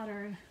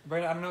spider.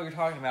 Brenda, I don't know what you're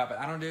talking about, but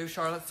I don't do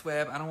Charlotte's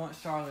Web. I don't want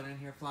Charlotte in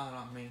here flying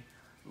on me.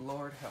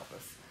 Lord help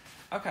us.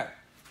 Okay.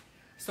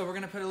 So we're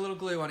going to put a little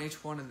glue on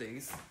each one of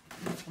these.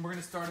 And we're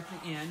going to start at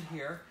the end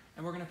here.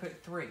 And we're going to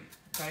put 3.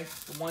 Okay?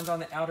 The ones on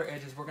the outer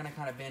edges, we're going to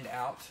kind of bend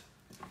out.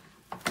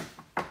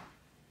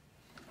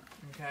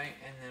 Okay?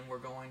 And then we're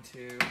going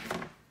to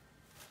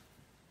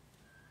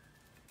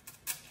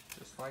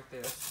just like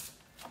this.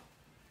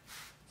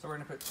 So we're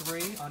going to put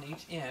 3 on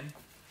each end,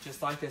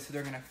 just like this. So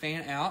they're going to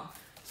fan out.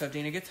 So if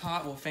Dina gets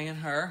hot, we'll fan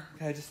her.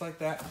 Okay, just like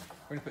that.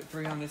 We're going to put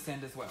 3 on this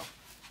end as well.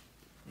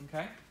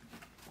 Okay?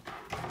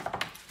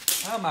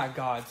 Oh my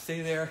God,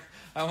 see there?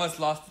 I almost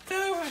lost the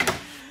two.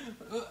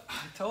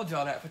 I told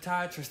y'all that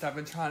podiatrist, I've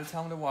been trying to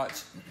tell him to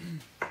watch.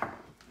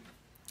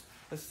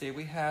 Let's see,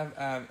 we have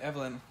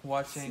Evelyn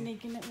watching.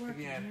 Sneaking at work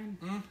again.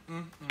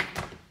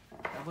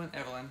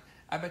 Evelyn,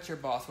 I bet your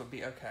boss would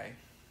be okay.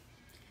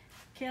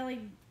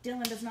 Kelly,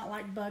 Dylan does not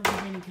like bugs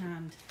of any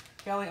kind.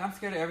 Kelly, I'm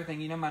scared of everything.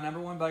 You know my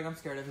number one bug I'm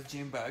scared of is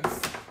June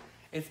bugs.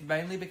 It's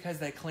mainly because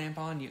they clamp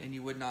on you and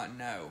you would not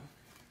know.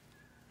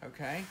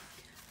 Okay?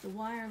 The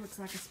wire looks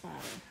like a spider.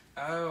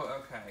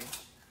 Oh, okay.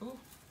 Ooh.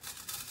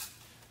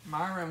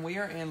 Myron, we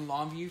are in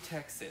Longview,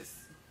 Texas.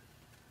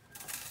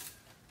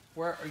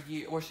 Where are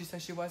you? Where she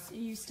said she was?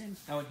 Houston.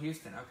 Oh, in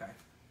Houston. Okay.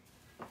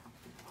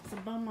 It's a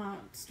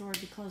Beaumont store to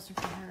be closer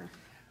for her.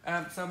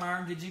 So,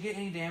 Myron, did you get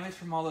any damage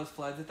from all those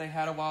floods that they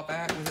had a while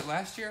back? Was it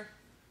last year?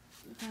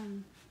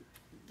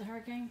 The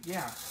hurricane?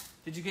 Yeah.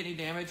 Did you get any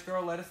damage,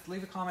 girl?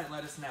 Leave a comment and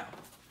let us know.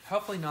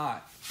 Hopefully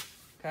not.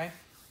 Okay.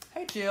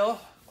 Hey, Jill.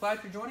 Glad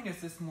you're joining us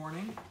this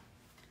morning.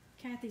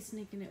 Kathy's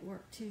sneaking at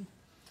work, too.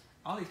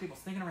 All these people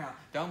sneaking around.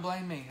 Don't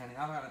blame me, honey.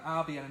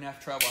 I'll be in enough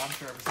trouble. I'm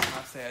sure everything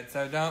I've said.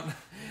 So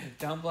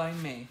don't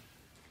blame me.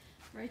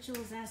 Rachel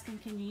is asking,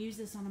 can you use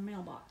this on a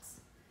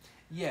mailbox?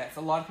 Yes,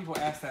 a lot of people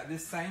ask that.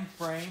 This same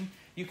frame,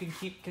 you can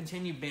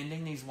continue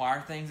bending these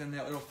wire things, and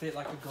it'll fit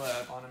like a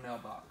glove on a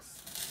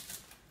mailbox.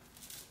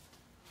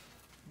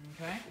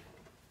 Okay.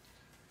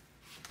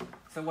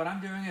 So what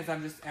I'm doing is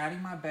I'm just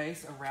adding my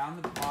base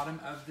around the bottom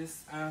of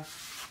this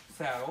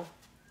saddle.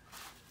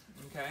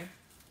 Okay.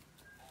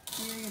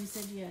 Miriam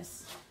said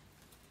yes.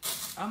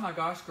 Oh my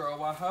gosh, girl.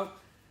 Well, I hope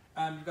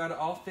you got it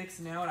all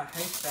fixed now, and I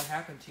hate that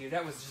happened to you.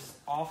 That was just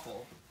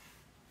awful.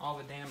 All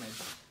the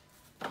damage.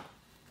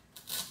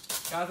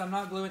 Guys, I'm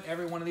not gluing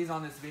every one of these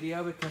on this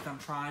video because I'm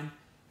trying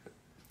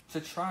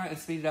and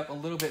speed it up a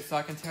little bit so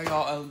I can tell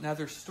y'all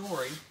another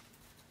story.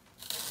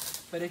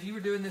 But if you were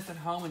doing this at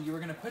home and you were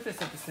going to put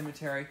this at the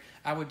cemetery,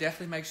 I would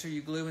definitely make sure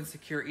you glue and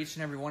secure each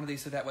and every one of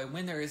these so that way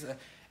when there is a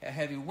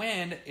heavy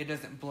wind, it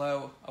doesn't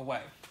blow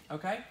away.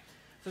 Okay?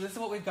 So this is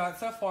what we've got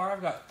so far.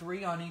 I've got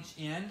 3 on each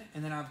end,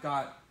 and then I've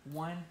got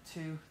 1,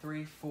 2,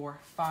 3, 4,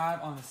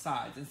 5 on the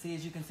sides. And see,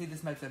 as you can see,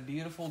 this makes a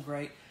beautiful,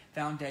 great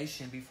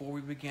foundation before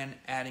we begin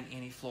adding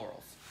any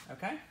florals.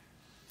 Okay?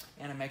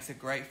 And it makes a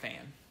great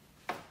fan.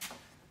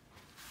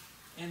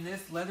 And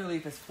this leather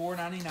leaf is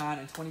 $4.99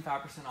 and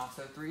 25% off,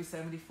 so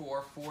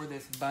 $3.74 for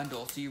this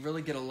bundle. So you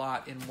really get a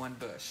lot in one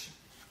bush.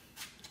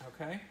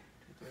 Okay?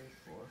 2, 3,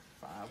 4,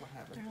 5. What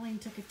happened?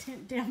 Darlene took a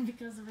tent down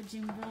because of a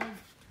June bug.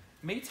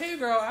 Me too,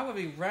 girl. I would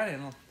be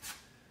running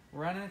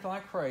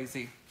like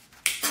crazy.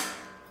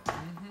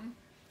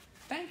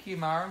 Thank you,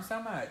 Myron,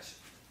 so much.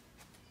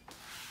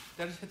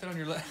 Did I just hit that on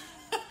your leg?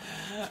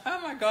 Oh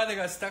my God, they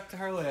got stuck to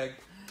her leg.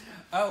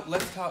 Oh,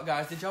 let's talk,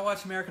 guys. Did y'all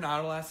watch American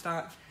Idol last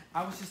night?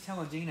 I was just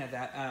telling Dina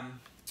that,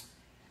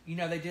 you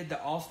know, they did the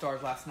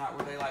All-Stars last night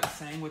where they, like,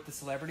 sang with the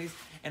celebrities.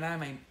 And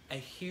I'm a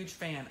huge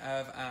fan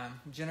of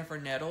Jennifer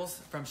Nettles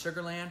from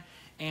Sugarland.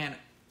 And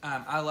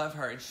I love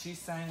her. And she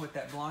sang with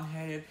that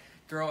blonde-headed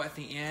girl at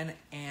the end.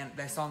 And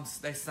they sang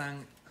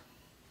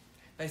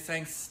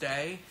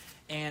Stay.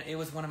 And it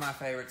was one of my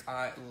favorites.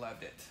 I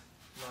loved it.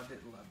 Loved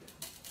it.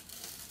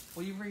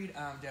 Will you read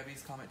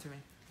Debbie's comment to me?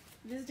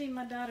 Visiting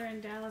my daughter in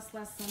Dallas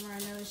last summer, I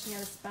noticed she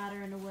had a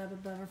spider in a web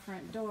above her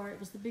front door. It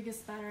was the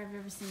biggest spider I've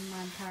ever seen in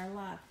my entire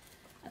life.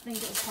 I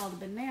think it was called a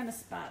banana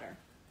spider.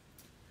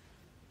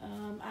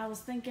 I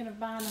was thinking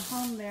of buying a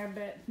home there,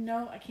 but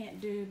no, I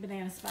can't do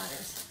banana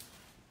spiders.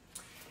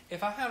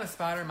 If I had a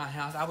spider in my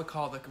house, I would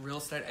call the real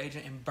estate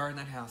agent and burn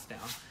that house down.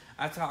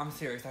 I'm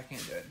serious. I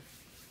can't do it.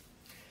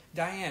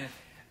 Diane,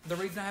 the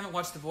reason I haven't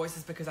watched The Voice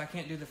is because I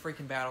can't do the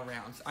freaking battle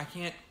rounds. I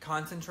can't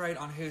concentrate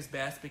on who's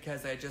best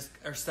because they just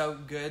are so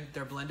good.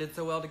 They're blended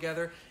so well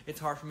together. It's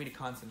hard for me to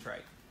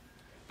concentrate.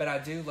 But I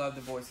do love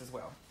The Voice as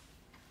well.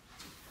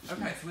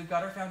 Okay, so we've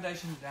got our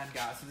foundation done,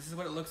 guys. So this is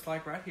what it looks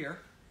like right here.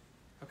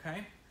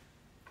 Okay?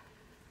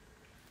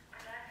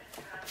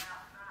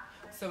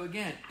 So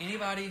again,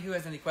 anybody who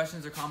has any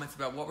questions or comments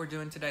about what we're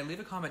doing today, leave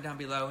a comment down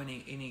below.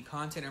 Any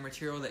content or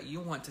material that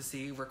you want to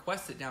see,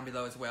 request it down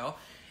below as well.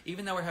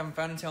 Even though we're having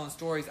fun and telling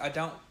stories, I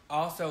don't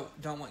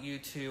want you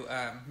to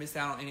miss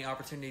out on any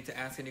opportunity to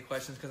ask any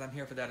questions because I'm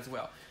here for that as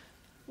well.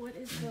 What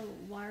is the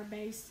wire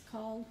base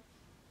called?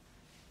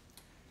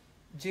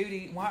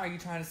 Judy, why are you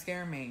trying to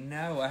scare me?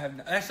 No, I have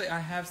not. Actually, I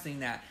have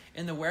seen that.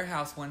 In the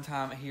warehouse one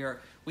time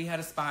here, we had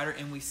a spider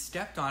and we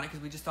stepped on it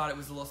because we just thought it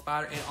was a little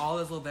spider and all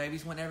those little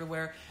babies went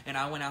everywhere and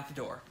I went out the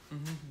door.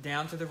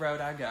 Down to the road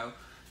I go,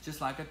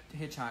 just like a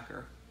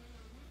hitchhiker.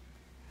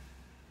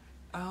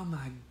 Oh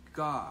my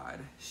God.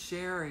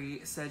 Sherry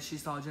said she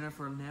saw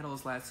Jennifer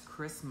Nettles last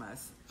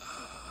Christmas.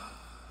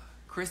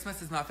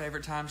 Christmas is my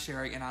favorite time,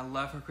 Sherry, and I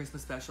love her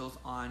Christmas specials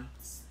on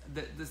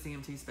the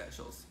CMT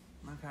specials.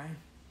 Okay?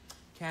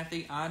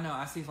 Kathy, I know.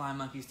 I see flying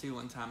monkeys too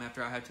one time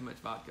after I had too much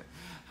vodka.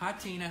 Hi,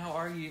 Tina. How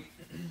are you?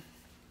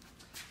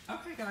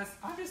 Okay, guys.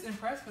 I'm just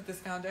impressed with this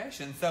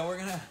foundation. So we're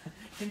going to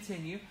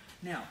continue.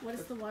 Now, What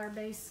is the wire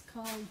base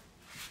called?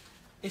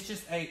 it's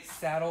just a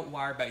saddle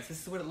wire base.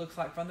 This is what it looks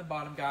like from the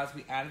bottom, guys.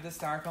 We added the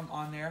styrofoam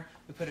on there.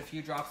 We put a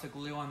few drops of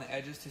glue on the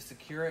edges to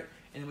secure it.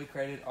 And then we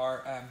created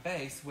our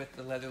base with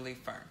the leather leaf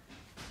fern.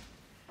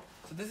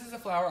 So this is a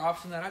flower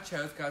option that I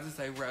chose, guys. It's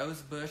a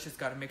rose bush. It's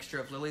got a mixture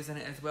of lilies in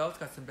it as well. It's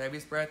got some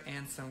baby's breath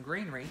and some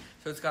greenery.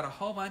 So it's got a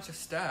whole bunch of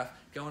stuff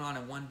going on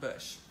in one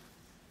bush.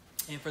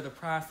 And for the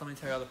price, let me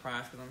tell you all the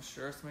price because I'm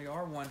sure some of you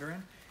are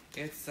wondering.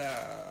 It's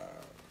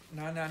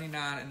 $9.99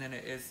 and then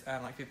it is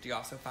like $50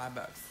 off, so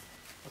 $5.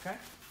 Okay?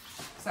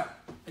 So,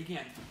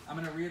 again, I'm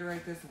going to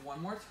reiterate this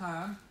one more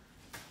time.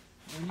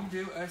 When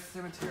you do a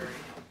cemetery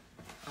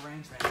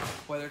arrangement,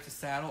 whether it's a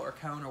saddle or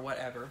cone or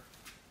whatever,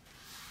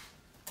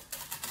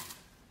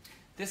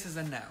 this is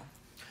a no.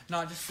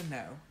 Not just a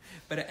no,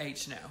 but an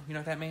H no. You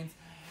know what that means?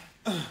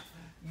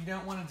 You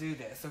don't want to do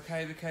this,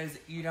 okay? Because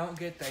you don't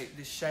get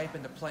the shape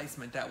and the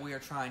placement that we are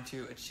trying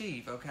to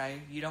achieve,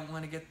 okay? You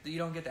don't get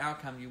the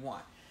outcome you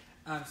want.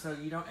 So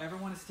you don't ever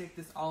want to stick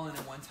this all in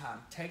at one time.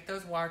 Take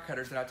those wire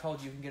cutters that I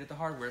told you can get at the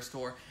hardware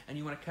store, and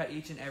you want to cut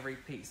each and every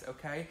piece,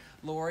 okay?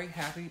 Lori,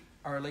 happy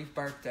early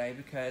birthday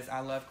because I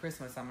love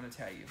Christmas, I'm going to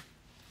tell you.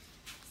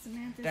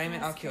 Samantha's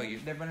Damon, I'll asking, kill you.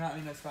 There better not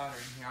be no spider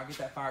in here. I'll get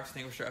that fire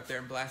extinguisher up there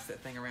and blast that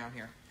thing around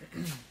here.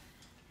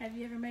 Have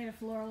you ever made a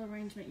floral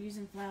arrangement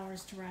using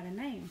flowers to write a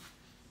name?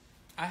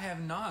 I have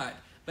not.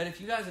 But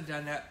if you guys have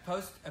done that,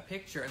 post a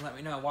picture and let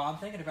me know. While I'm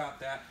thinking about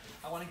that,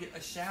 I want to get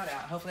a shout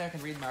out. Hopefully I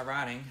can read my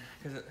writing.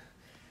 Because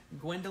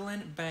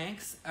Gwendolyn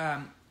Banks,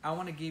 I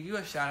want to give you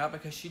a shout out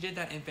because she did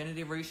that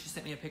infinity wreath. She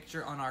sent me a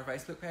picture on our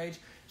Facebook page.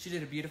 She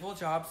did a beautiful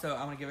job, so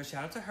I want to give a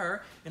shout out to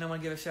her. And I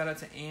want to give a shout out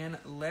to Ann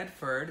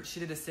Ledford.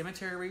 She did a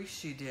cemetery wreath.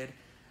 She did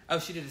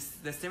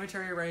the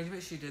cemetery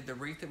arrangement. She did the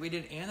wreath that we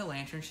did and the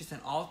lantern. She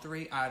sent all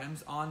 3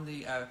 items on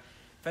the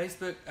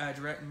Facebook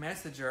direct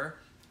messenger.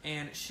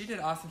 And she did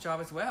an awesome job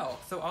as well.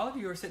 So all of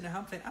you are sitting at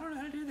home saying, I don't know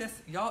how to do this.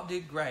 Y'all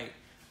did great.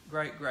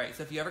 Great, great.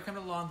 So if you ever come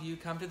to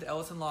Longview, come to the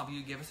Ellison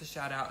Longview, give us a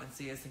shout out and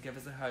see us and give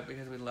us a hug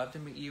because we'd love to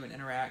meet you and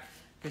interact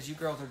because you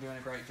girls are doing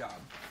a great job.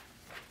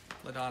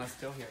 LaDonna's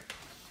still here.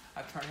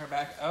 I've turned her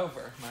back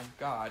over. My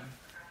God.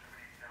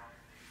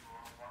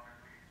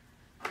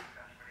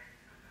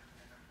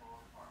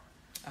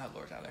 Oh,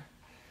 Lord, Tyler.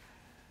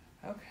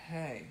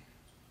 Okay.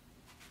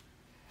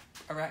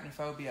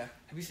 Arachnophobia.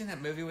 Have you seen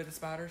that movie with the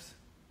spiders?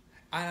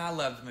 I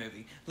love the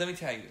movie. Let me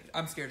tell you,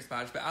 I'm scared of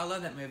spiders, but I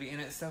love that movie, and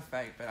it's so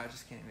fake, but I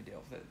just can't even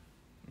deal with it.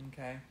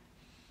 Okay.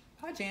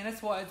 Hi,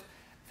 Janice. Well,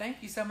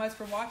 thank you so much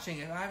for watching.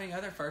 If I have any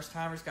other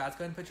first-timers, guys,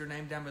 go ahead and put your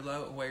name down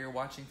below where you're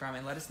watching from,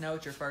 and let us know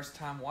it's your first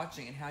time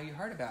watching and how you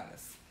heard about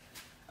us.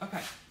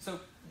 Okay, so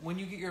when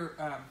you get your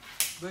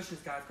bushes,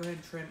 guys, go ahead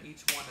and trim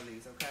each one of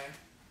these, okay?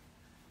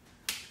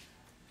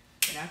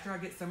 And after I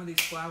get some of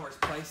these flowers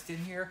placed in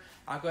here,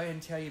 I'll go ahead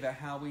and tell you about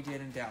how we did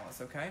in Dallas,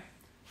 okay?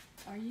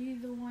 Are you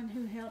the one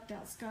who helped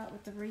out Scott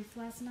with the wreath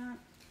last night?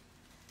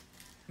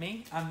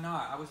 Me? I'm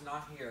not. I was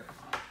not here.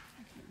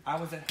 I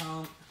was at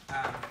home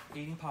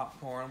eating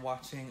popcorn,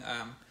 watching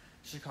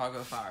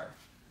Chicago Fire,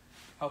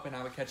 hoping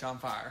I would catch on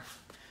fire.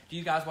 Do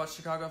you guys watch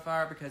Chicago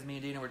Fire? Because me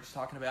and Dina were just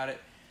talking about it,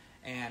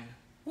 and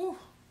whoo,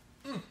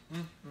 who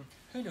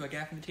knew a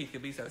gap in the teeth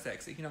could be so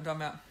sexy? You know what I'm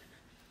talking about?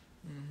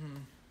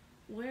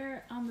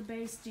 Where on the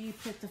base do you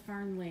put the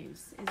fern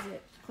leaves? Is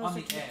it closer On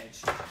the to edge.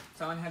 So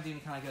I'm going to have Dina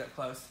kind of get up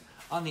close.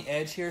 On the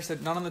edge here, so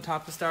not on the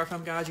top of the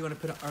styrofoam, guys. You want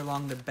to put it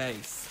along the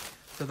base.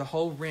 So the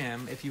whole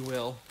rim, if you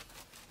will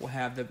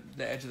have the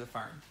edge of the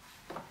fern.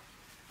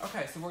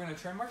 Okay, so we're going to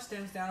trim our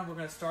stems down, and we're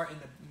going to start in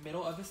the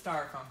middle of the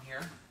styrofoam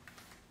here.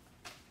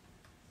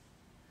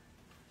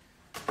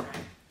 Okay.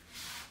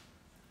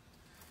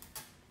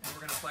 And we're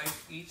going to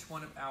place each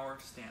one of our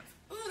stems.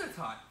 Ooh, that's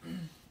hot.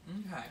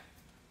 Okay.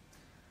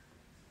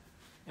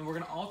 And we're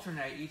going to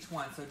alternate each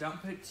one. So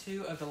don't put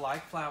 2 of the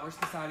like flowers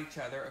beside each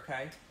other,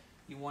 okay?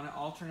 You want to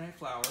alternate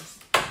flowers.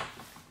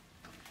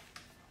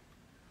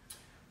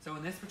 So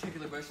in this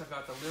particular bush, I've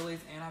got the lilies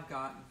and I've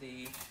got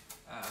the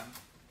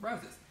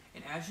roses.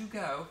 And as you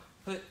go,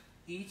 put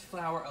each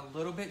flower a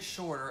little bit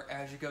shorter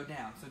as you go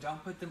down. So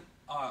don't put them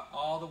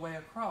all the way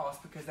across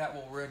because that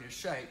will ruin your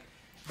shape.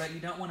 But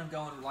you don't want them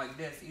going like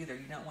this either.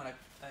 You don't want a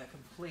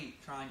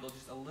complete triangle,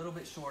 just a little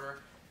bit shorter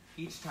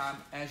each time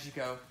as you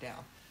go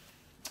down.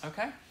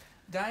 Okay?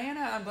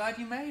 Diana, I'm glad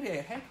you made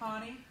it. Hey,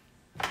 Connie.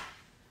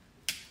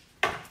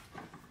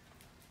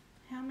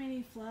 How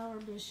many flower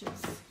bushes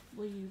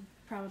will you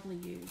probably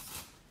use?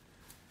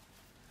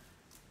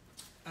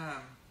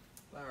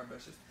 Flower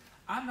bushes.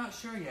 I'm not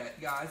sure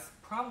yet, guys.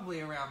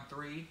 Probably around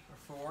 3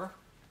 or 4.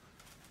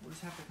 We'll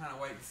just have to kind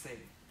of wait and see.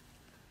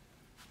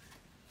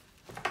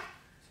 So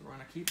we're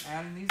going to keep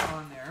adding these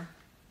on there.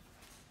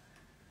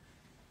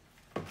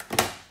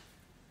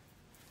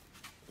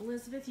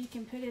 Elizabeth, you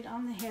can put it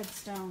on the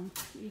headstone.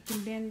 You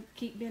can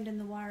keep bending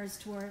the wires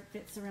to where it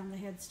fits around the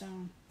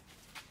headstone.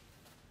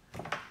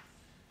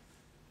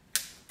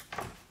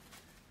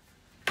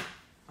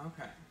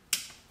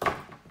 Okay.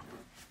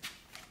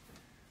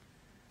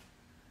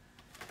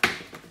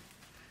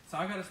 So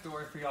I got a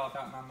story for y'all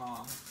about my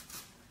mom.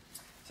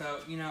 So,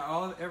 you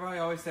know, everybody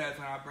always says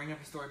when I bring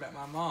up a story about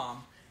my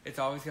mom, it's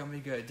always going to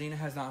be good. Dina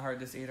has not heard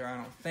this either, I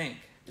don't think.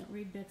 Don't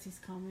read Betsy's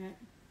comment.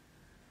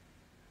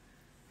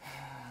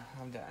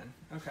 I'm done.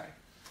 Okay.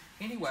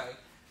 Anyway,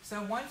 so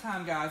one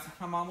time, guys,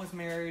 my mom was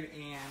married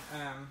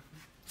and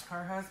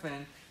her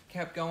husband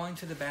kept going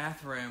to the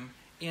bathroom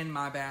in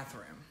my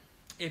bathroom,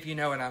 if you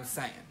know what I'm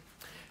saying.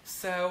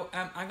 So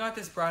I got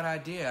this bright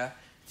idea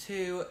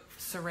to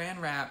saran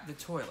wrap the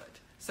toilet.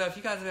 So if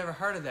you guys have ever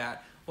heard of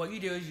that, what you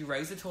do is you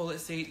raise the toilet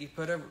seat, you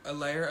put a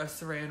layer of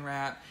saran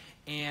wrap,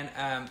 and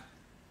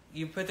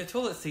you put the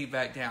toilet seat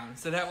back down.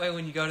 So that way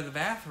when you go to the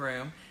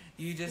bathroom,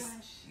 you just,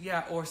 Splash.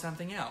 yeah, or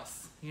something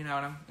else. You know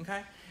what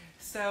okay?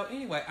 So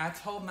anyway, I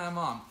told my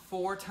mom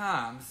 4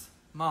 times,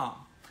 Mom,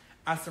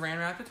 I saran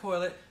wrap the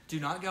toilet, do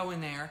not go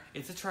in there,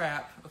 it's a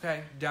trap,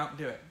 okay? Don't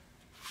do it.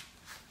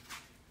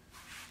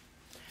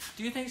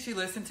 Do you think she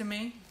listened to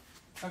me?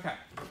 Okay.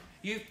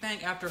 You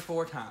think after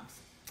 4 times.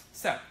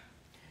 So,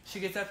 she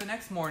gets up the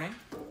next morning,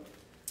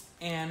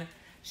 and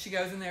she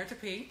goes in there to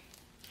pee,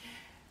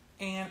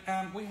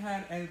 and we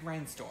had a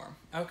rainstorm,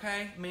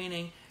 okay?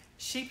 Meaning,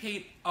 she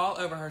peed all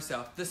over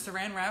herself. The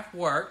saran wrap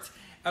worked,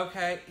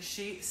 okay?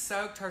 She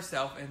soaked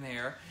herself in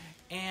there,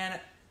 and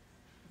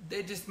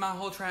my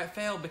whole trap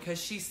failed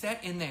because she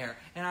sat in there,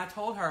 and I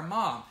told her,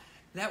 Mom,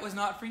 that was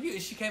not for you.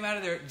 She came out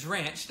of there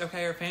drenched,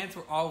 okay? Her pants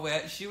were all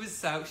wet. She was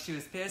soaked. She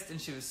was pissed,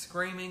 and she was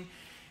screaming.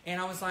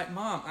 And I was like,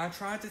 Mom, I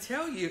tried to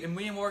tell you. And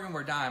me and Morgan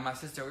were dying, my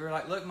sister. We were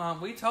like, look,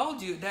 Mom, we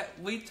told you that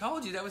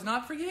was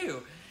not for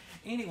you.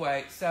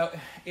 Anyway, so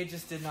it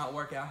just did not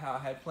work out how I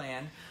had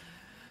planned.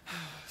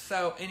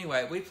 So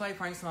anyway, we play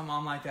pranks on my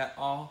mom like that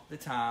all the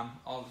time.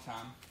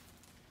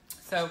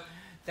 So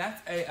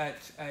that's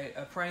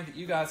a prank that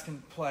you guys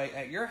can play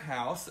at your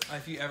house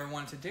if you ever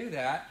want to do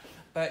that.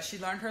 But she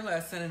learned her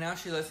lesson, and now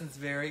she listens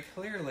very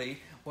clearly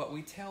what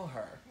we tell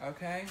her,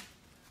 okay?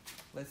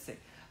 Let's see.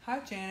 Hi,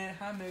 Janet.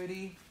 Hi,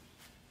 Moody.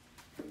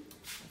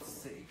 Let's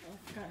see.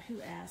 I forgot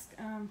who asked.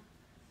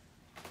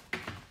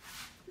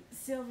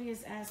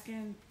 Sylvia's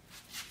asking,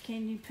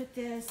 can you put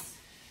this...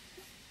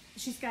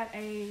 She's got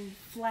a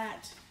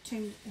flat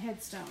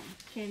headstone.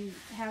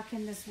 How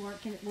can this work?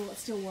 Will it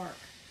still work?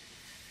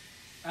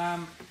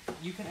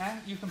 You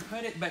can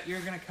put it, but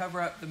you're going to cover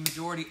up the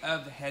majority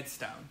of the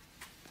headstone.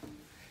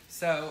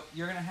 So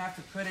you're going to have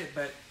to put it,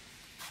 but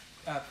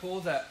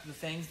pull the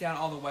things down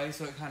all the way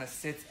so it kind of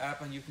sits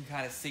up and you can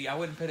kind of see. I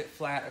wouldn't put it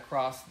flat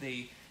across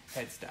the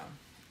headstone.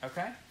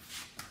 Okay?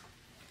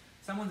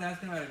 Someone's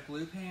asking about a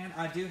glue pan.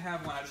 I do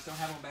have one. I just don't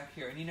have one back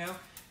here. And you know,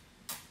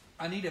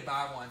 I need to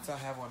buy one, so I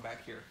have one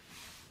back here.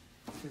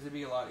 Because it'd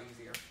be a lot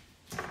easier.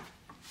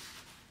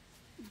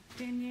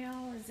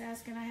 Danielle is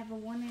asking, I have a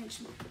 1-inch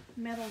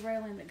metal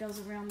railing that goes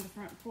around the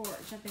front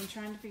porch. I've been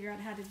trying to figure out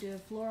how to do a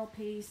floral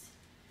piece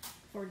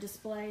for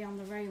display on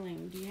the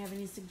railing. Do you have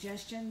any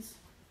suggestions?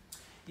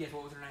 Yes,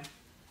 what was her name?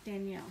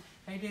 Danielle.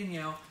 Hey,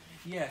 Danielle.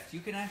 Yes, you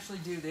can actually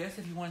do this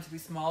if you want it to be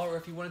smaller or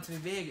if you want it to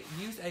be big.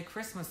 Use a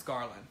Christmas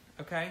garland,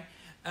 okay?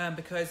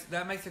 Because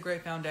that makes a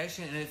great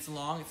foundation, and it's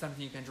long. It's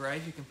something you can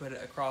drape. You can put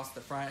it across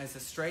the front. It's a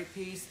straight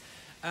piece,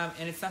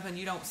 and it's something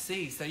you don't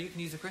see. So you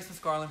can use a Christmas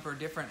garland for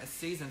different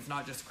seasons,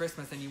 not just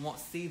Christmas, and you won't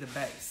see the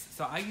base.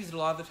 So I use it a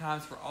lot of the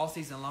times for all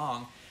season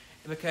long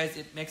because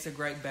it makes a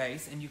great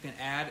base, and you can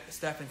add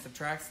stuff and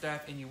subtract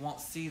stuff, and you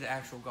won't see the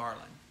actual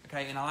garland,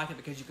 okay? And I like it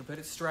because you can put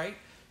it straight,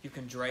 you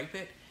can drape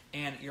it,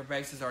 and your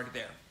base is already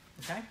there,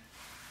 okay?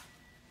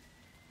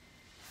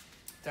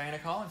 Diana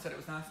called and said it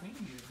was nice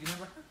meeting you. Do you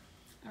remember her?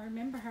 I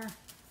remember her.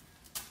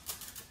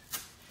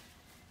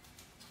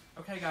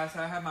 Okay, guys,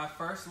 so I have my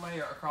first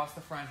layer across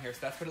the front here. So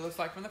that's what it looks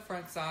like from the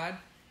front side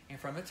and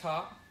from the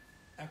top,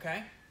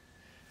 okay?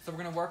 So we're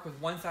going to work with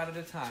one side at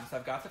a time. So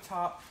I've got the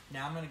top.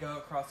 Now I'm going to go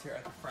across here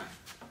at the front,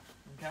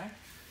 okay?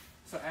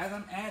 So as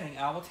I'm adding,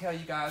 I will tell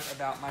you guys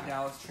about my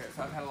Dallas trip.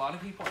 So I've had a lot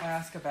of people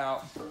ask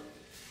about,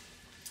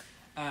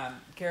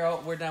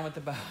 Carol, we're done with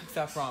the bugs,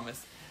 I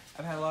promise.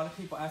 I've had a lot of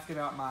people ask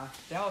about my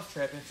Dallas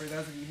trip, and for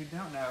those of you who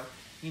don't know,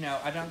 you know,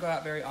 I don't go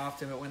out very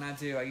often, but when I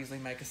do, I usually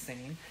make a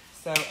scene.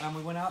 So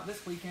we went out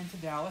this weekend to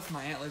Dallas.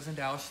 My aunt lives in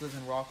Dallas. She lives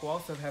in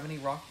Rockwall. So if you have any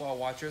Rockwall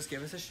watchers,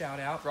 give us a shout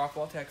out.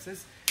 Rockwall,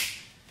 Texas.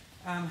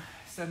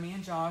 So me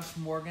and Josh,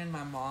 Morgan,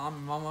 my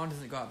mom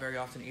doesn't go out very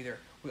often either.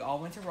 We all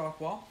went to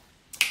Rockwall,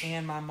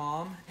 and my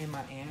mom and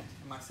my aunt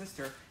and my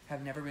sister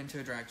have never been to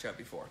a drag show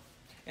before.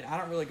 And I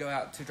don't really go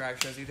out to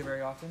drag shows either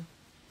very often,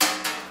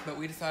 but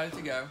we decided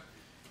to go.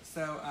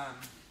 So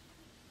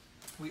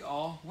we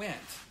all went.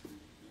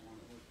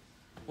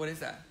 What is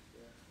that?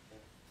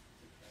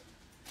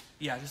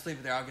 Yeah, just leave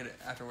it there. I'll get it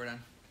after we're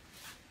done.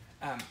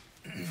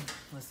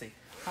 Let's see.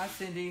 Hi,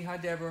 Cindy. Hi,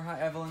 Deborah.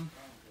 Hi, Evelyn.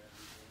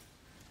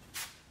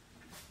 Wait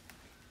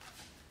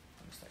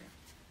a second.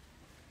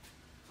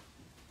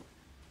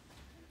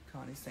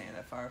 Connie's saying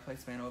that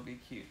fireplace man will be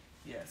cute.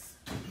 Yes.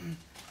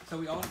 So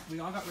we all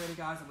got ready,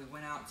 guys, and we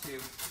went out to.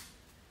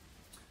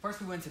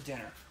 First, we went to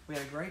dinner. We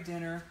had a great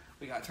dinner.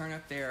 We got turned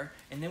up there,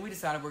 and then we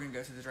decided we're gonna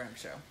go to the drag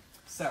show.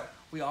 So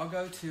we all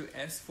go to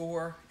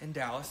S4 in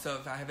Dallas. So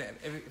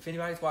if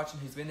anybody's watching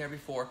who's been there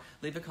before,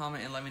 leave a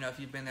comment and let me know if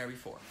you've been there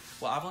before.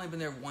 Well, I've only been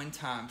there one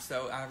time,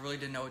 so I really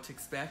didn't know what to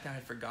expect. I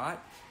had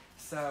forgot.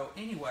 So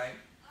anyway,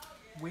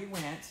 we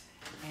went,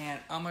 and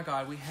oh my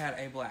God, we had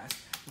a blast.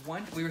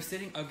 We were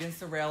sitting against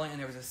the railing, and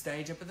there was a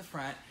stage up at the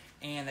front,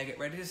 and they get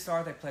ready to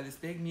start. They play this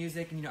big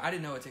music, and I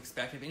didn't know what to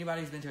expect. If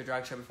anybody's been to a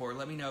drag show before,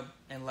 let me know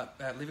and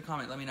leave a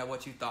comment. Let me know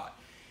what you thought.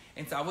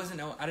 And so I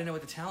didn't know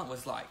what the talent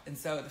was like. And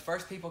so the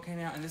first people came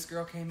out, and this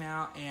girl came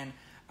out, and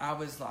I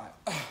was like,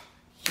 oh,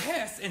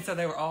 yes. And so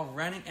they were all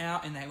running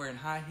out, and they were in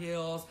high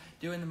heels,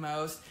 doing the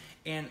most.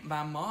 And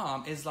my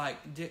mom is like,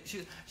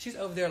 she's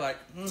over there like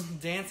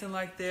dancing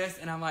like this.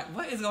 And I'm like,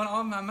 what is going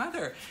on with my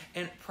mother?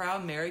 And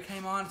Proud Mary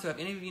came on. So if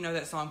any of you know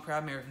that song,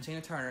 Proud Mary from Tina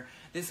Turner,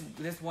 this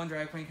one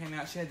drag queen came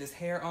out. She had this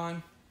hair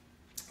on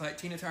like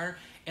Tina Turner.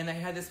 And they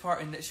had this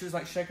part, and she was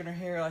like shaking her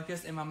hair like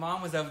this, and my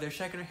mom was over there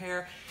shaking her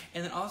hair,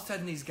 and then all of a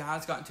sudden these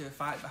guys got into a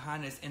fight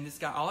behind us, and this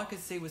guy, all I could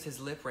see was his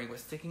lip ring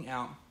was sticking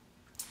out,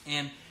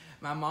 and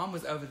my mom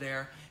was over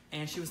there,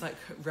 and she was like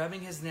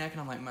rubbing his neck, and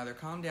I'm like, Mother,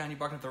 calm down, you're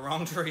barking up the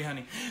wrong tree,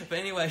 honey. But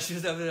anyway, she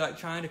was over there like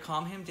trying to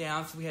calm him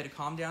down, so we had to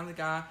calm down the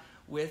guy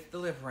with the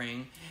lip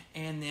ring,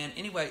 and then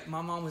anyway,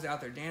 my mom was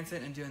out there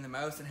dancing and doing the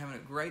most and having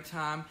a great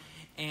time.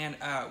 And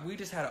we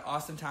just had an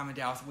awesome time in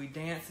Dallas. We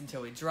danced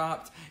until we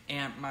dropped.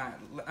 And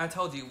I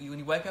told you, when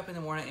you wake up in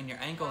the morning and your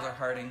ankles are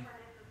hurting,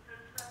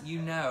 you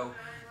know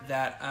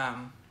that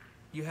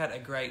you had a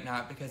great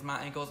night, because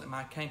my ankles and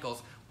my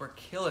cankles were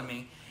killing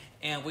me.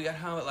 And we got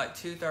home at like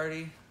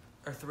 2:30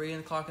 or 3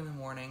 o'clock in the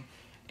morning.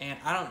 And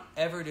I don't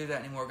ever do that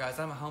anymore, guys.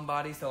 I'm a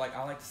homebody, so like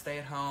I like to stay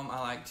at home. I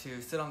like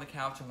to sit on the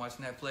couch and watch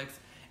Netflix.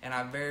 And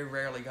I very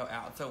rarely go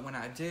out. So when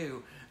I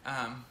do,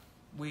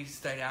 we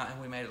stayed out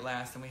and we made it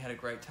last, and we had a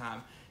great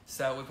time.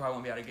 So we probably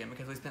won't be out again,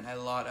 because we spent a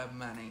lot of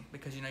money.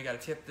 Because you got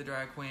to tip the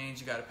drag queens,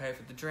 you got to pay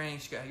for the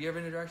drinks. Have you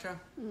ever been to a drag show?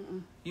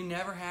 Mm-mm. You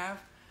never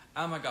have?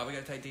 Oh my God, we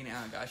got to take Dina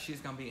out, guys. She's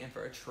gonna be in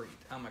for a treat.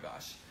 Oh my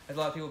gosh, has a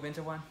lot of people been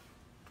to one?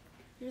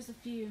 There's a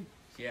few.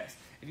 Yes.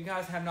 If you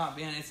guys have not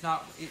been,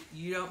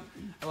 you don't.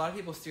 A lot of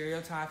people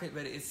stereotype it,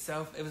 but it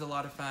was a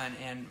lot of fun.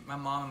 And my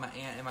mom and my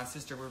aunt and my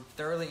sister were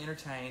thoroughly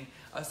entertained.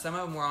 Some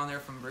of them were on there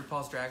from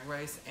RuPaul's Drag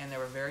Race, and they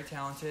were very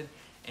talented.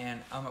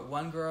 And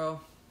one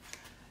girl,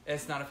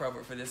 it's not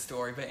appropriate for this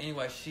story, but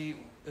anyway,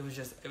 it was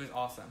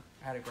awesome.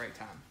 I had a great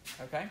time.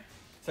 Okay?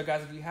 So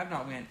guys, if you have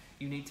not went,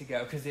 you need to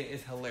go, because it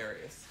is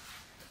hilarious.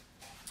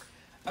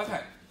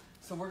 Okay,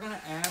 so we're going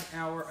to add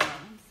our,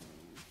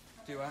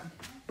 do what?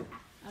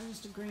 I was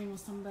just agreeing with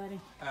somebody.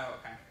 Oh,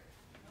 okay.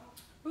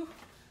 Whew.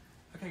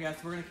 Okay guys,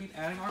 so we're going to keep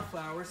adding our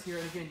flowers here.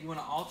 And again, you want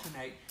to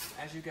alternate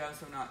as you go,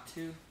 so not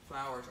two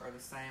flowers are the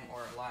same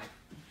or alike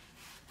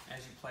as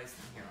you place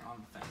them here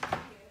on the thing.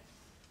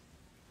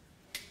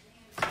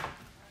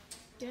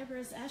 Deborah,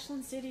 is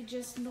Ashland City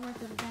just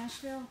north of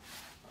Nashville?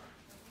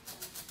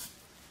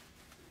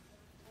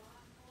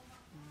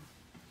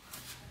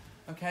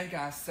 Okay,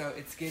 guys, so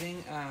it's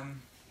getting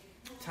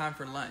time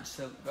for lunch.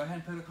 So go ahead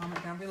and put a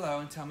comment down below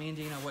and tell me and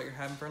Dina what you're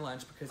having for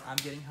lunch, because I'm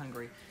getting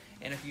hungry.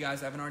 And if you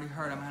guys haven't already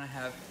heard, I'm going to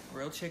have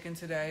grilled chicken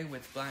today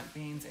with black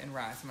beans and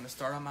rice. I'm going to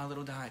start on my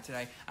little diet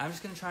today. I'm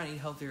just going to try and eat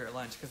healthier at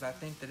lunch, because I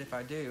think that if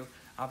I do,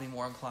 I'll be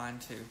more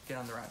inclined to get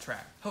on the right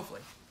track.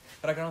 Hopefully.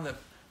 But I got on the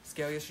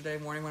scale yesterday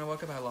morning when I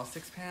woke up. I lost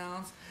 6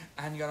 pounds.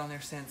 I haven't got on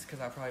there since,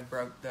 because I probably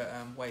broke the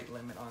weight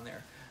limit on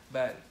there.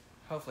 But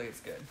hopefully it's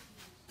good.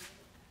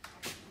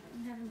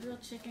 I'm having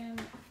grilled chicken,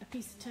 a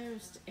piece of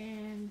toast,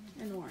 and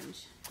an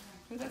orange.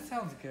 Well, that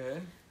sounds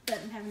good. But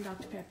I'm having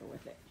Dr. Pepper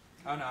with it.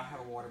 Oh no, I have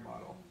a water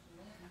bottle.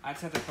 I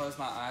just have to close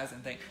my eyes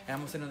and think. And I'm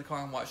going to sit in the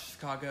car and watch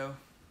Chicago.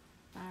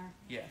 Fire.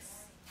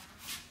 Yes.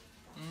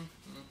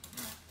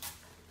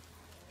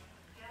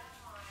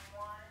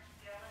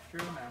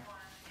 True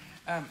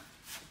enough.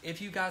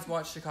 If you guys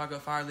watch Chicago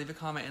Fire, leave a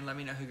comment and let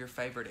me know who your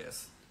favorite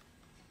is.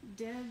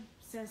 Deb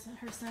says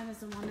her son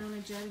is a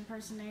Winona Judd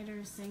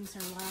impersonator, sings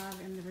her live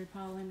in the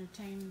RuPaul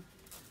Entertainment.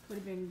 Would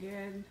have been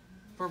good.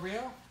 For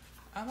real?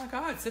 Oh my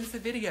God, send us a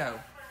video.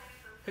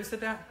 Who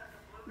said that?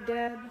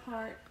 Deb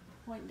Hart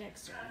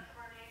Poindexter.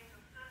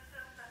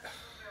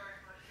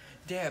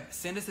 Deb,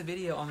 send us a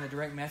video on the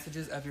direct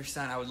messages of your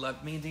son. I would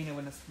love, me and Dina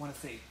want to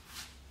see.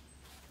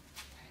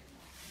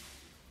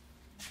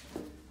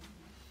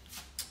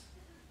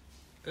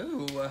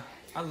 Ooh,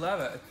 I love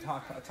it,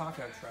 a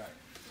taco truck.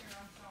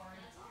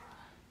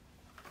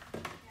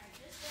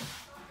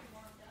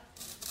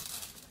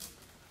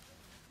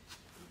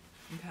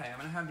 Okay, I'm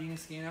going to have Dina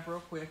scan up real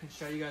quick and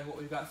show you guys what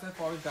we've got so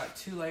far. We've got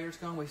 2 layers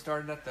going. We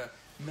started at the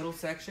middle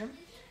section.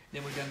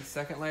 Then we've done the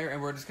second layer,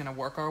 and we're just going to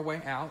work our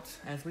way out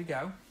as we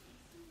go.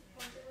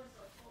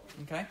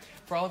 Okay,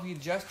 for all of you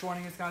just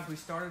joining us, guys, we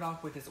started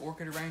off with this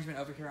orchid arrangement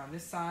over here on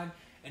this side,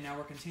 and now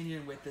we're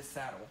continuing with this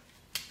saddle.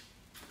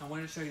 I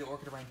wanted to show you the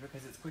orchid arrangement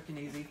because it's quick and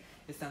easy.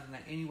 It's something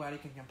that anybody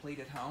can complete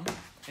at home,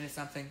 and it's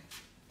something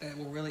that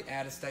will really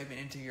add a statement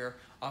into your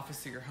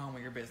office or your home or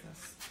your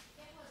business.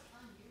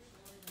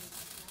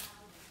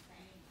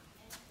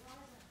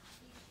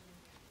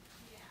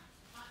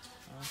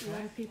 A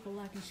lot of people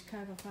liking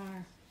Chicago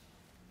Fire.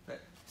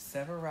 But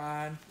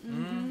Severide.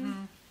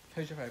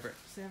 Who's your favorite?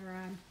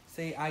 Severide.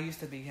 See, I used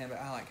to be him, but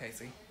I like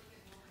Casey.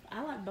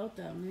 I like both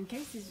of them. And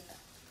Casey's,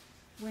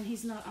 when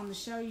he's not on the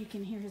show, you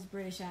can hear his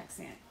British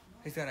accent.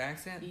 He's got an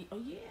accent?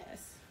 Oh,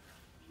 yes.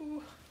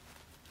 Ooh.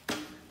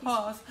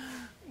 Pause.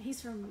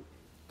 He's from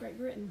Great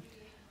Britain.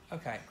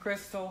 Okay,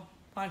 Crystal,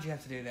 why did you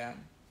have to do that?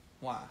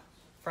 Why?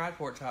 Fried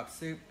pork chops,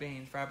 soup,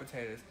 beans, fried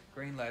potatoes,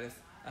 green lettuce,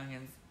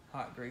 onions,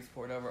 hot grease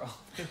poured over all.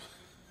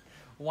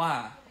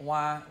 Why?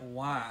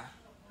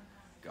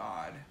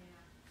 God.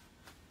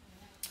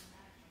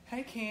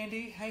 Hey,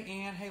 Candy. Hey,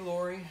 Ann. Hey,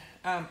 Lori.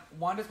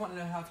 Wanda's wanting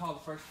to know how tall the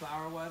first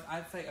flower was.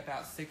 I'd say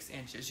about 6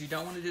 inches. You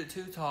don't want to do it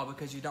too tall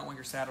because you don't want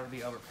your saddle to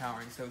be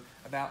overpowering. So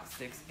about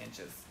 6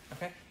 inches.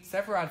 Okay?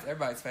 Severide's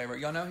everybody's favorite.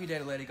 Y'all know he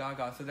dated Lady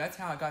Gaga, so that's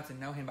how I got to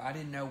know him. But I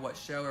didn't know what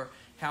show or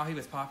how he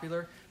was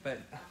popular.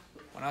 But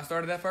when I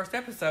started that first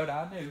episode,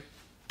 I knew.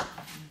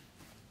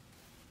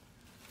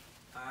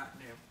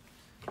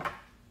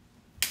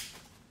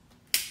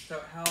 So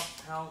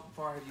how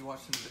far have you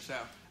watched into the show?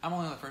 I'm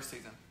only on the first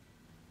season.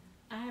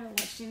 I haven't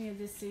watched any of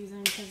this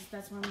season because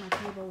that's when my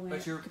cable went.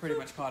 But you're pretty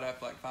much caught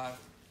up like 5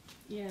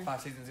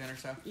 seasons in or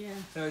so. Yeah.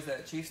 So is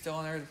that Chief still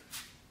on there?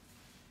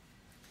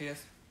 He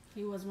is?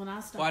 He was when I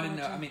started. Well, I didn't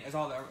know. I mean, is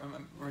all the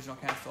original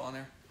cast still on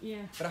there?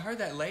 Yeah. But I heard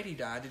that lady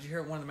died. Did you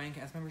hear one of the main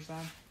cast members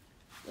died?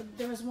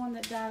 There was one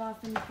that died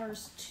off in the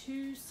first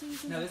 2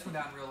 seasons. No, this one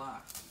died in real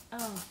life.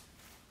 Oh.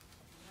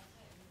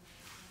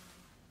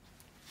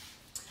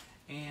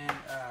 And,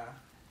 I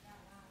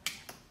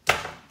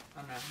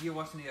don't know. You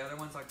watching the other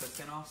ones, like the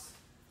spin-offs?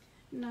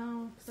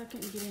 No, because I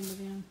couldn't get into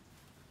them.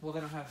 Well,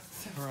 they don't have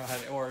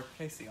Severide or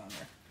Casey on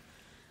there.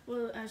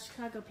 Well,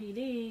 Chicago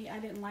PD, I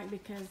didn't like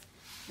because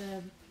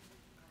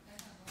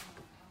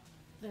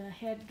the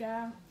head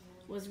guy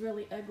was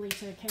really ugly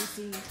to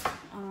Casey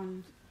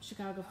on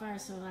Chicago Fire,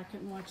 so I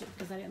couldn't watch it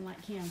because I didn't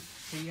like him.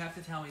 So you have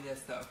to tell me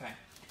this, though, okay?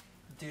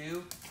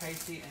 Do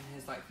Casey and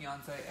his, like,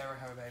 fiance ever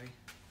have a baby?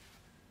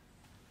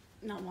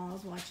 Not while I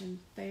was watching.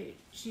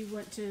 She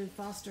went to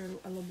foster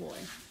a little boy.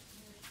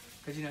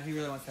 Because, you know, he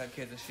really wants to have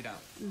kids and she don't.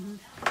 Mm-hmm.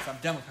 So I'm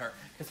done with her.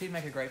 Because he'd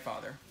make a great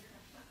father.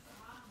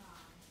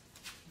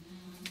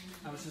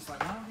 I was just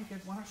like, why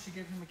don't she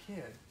give him a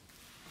kid?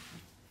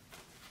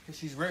 Because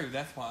she's rude,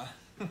 that's why.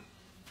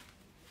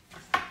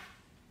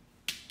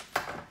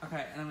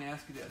 Okay, and let me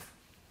ask you this.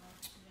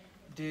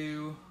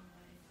 Do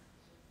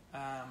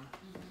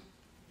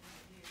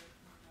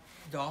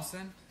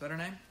Dawson, is that her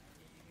name?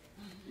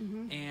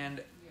 Mm-hmm.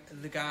 And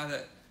the guy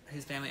that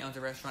his family owns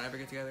a restaurant ever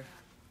get together?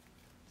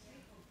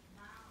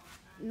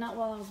 Not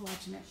while I was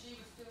watching it.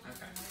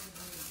 Okay.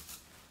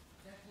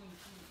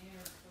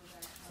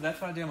 So that's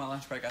what I do on my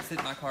lunch break. I sit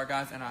in my car,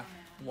 guys, and I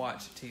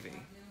watch TV.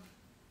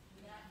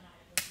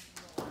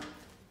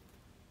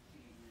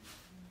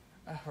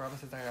 Robin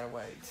says I gotta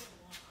wait.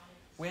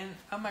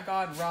 Oh my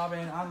God,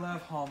 Robin, I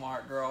love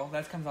Hallmark, girl.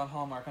 That comes on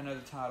Hallmark. I know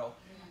the title.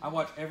 I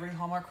watch every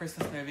Hallmark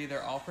Christmas movie.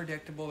 They're all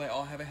predictable. They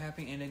all have a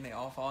happy ending. They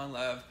all fall in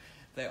love.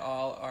 They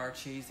all are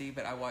cheesy,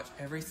 but I watch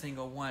every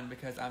single one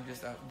because I'm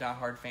just a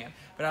diehard fan.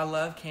 But I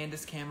love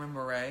Candace Cameron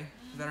Bure. Is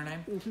that her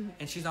name? Mm-hmm.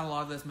 And she's on a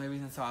lot of those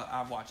movies, and so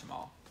I watch them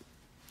all.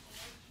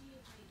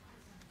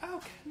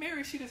 Oh,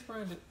 Mary, she just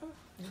ruined it. Oh.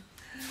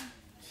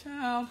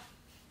 Child.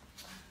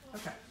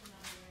 Okay.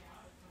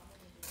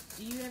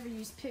 Do you ever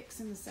use picks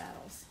in the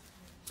saddles?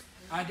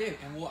 I do,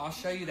 and I'll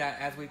show you that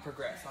as we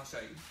progress. I'll show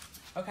you.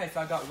 Okay,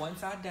 so I got one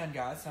side done,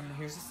 guys. So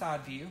here's the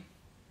side view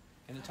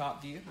and the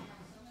top view.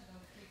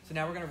 So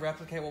now we're going to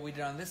replicate what we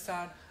did on this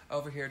side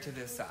over here to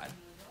this side.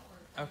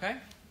 Okay?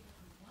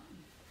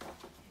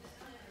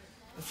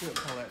 Let's see what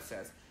Paulette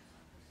says.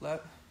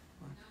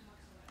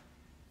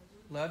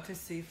 Love to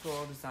see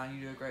floral design.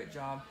 You do a great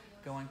job.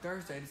 Going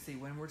Thursday to see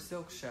Windward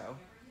Silk Show.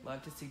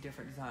 Love to see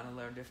different design and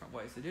learn different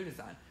ways to do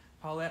design.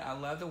 Paulette, I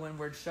love the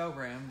Windward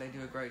Showroom. They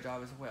do a great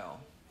job as well.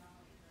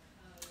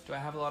 Do I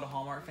have a lot of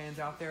Hallmark fans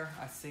out there?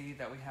 I see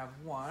that we have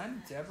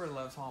one. Deborah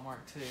loves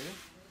Hallmark too.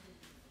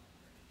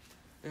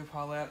 Ooh,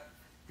 Paulette,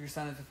 your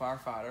son is a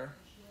firefighter.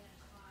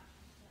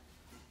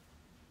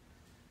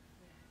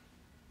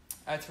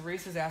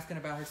 Teresa's asking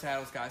about her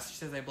saddles, guys. She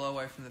says they blow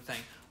away from the thing.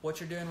 What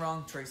you're doing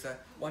wrong, Teresa,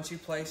 once you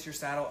place your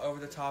saddle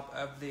over the top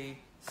of the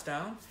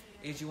stone,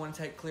 is you want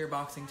to take clear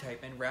boxing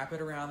tape and wrap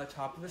it around the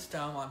top of the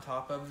stone on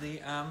top of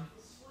the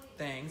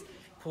things.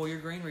 Pull your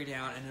greenery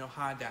down and it'll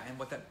hide that. And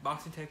what that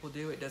boxing tape will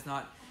do, it does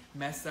not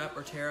mess up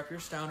or tear up your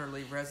stone or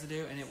leave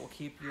residue, and it will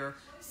keep your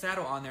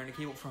saddle on there and to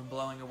keep it from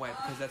blowing away,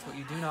 because that's what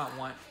you do not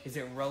want, is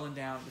it rolling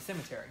down the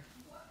cemetery.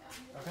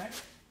 Okay?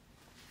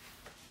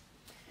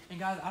 And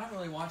guys, I don't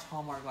really watch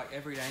Hallmark like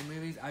everyday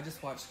movies. I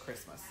just watch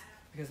Christmas,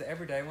 because the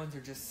everyday ones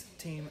are just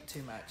too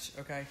much.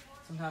 Okay?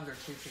 Sometimes they're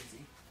too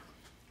cheesy.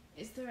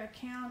 Is there a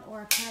count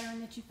or a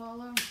pattern that you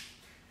follow?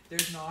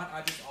 There's not.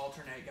 I just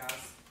alternate,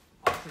 guys.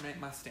 Alternate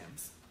my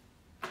stems.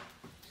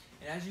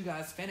 And as you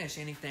guys finish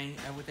anything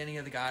with any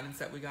of the guidance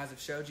that we guys have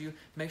showed you,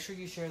 make sure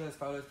you share those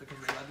photos, because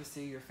we love to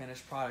see your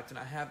finished product. And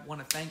I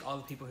want to thank all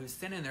the people who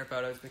sent in their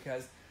photos,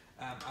 because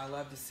I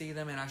love to see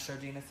them, and I show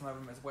Gina some of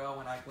them as well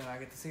when I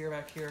get to see her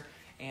back here,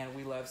 and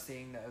we love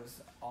seeing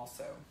those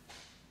also.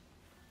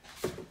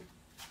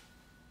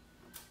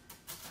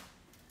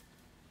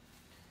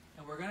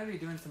 And we're going to be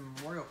doing some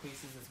memorial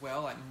pieces as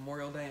well, like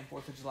Memorial Day and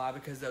 4th of July,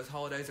 because those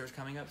holidays are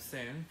coming up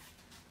soon.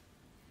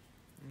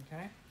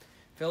 Okay?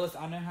 Phyllis,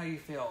 I know how you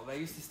feel. They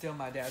used to steal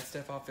my dad's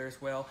stuff off there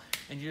as well,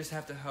 and you just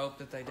have to hope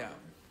that they don't.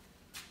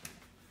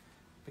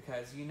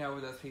 Because you know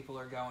where those people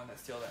are going that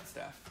steal that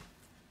stuff.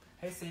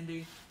 Hey,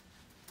 Cindy.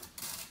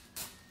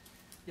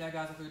 Yeah,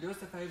 guys, if you do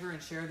us a favor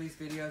and share these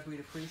videos, we'd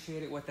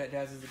appreciate it. What that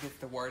does is it gets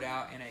the word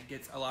out, and it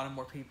gets a lot of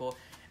more people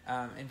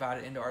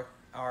invited into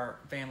our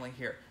family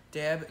here.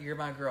 Deb, you're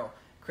my girl.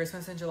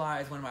 Christmas in July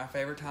is one of my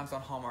favorite times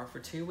on Hallmark. For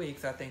 2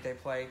 weeks, I think they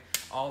play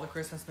all the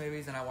Christmas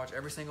movies, and I watch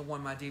every single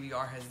one. My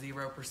DVR has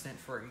 0%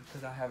 free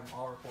because I have them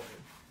all recorded.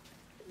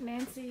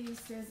 Nancy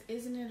says,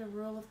 isn't it a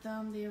rule of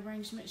thumb the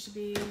arrangement should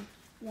be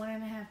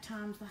 1.5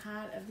 times the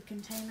height of the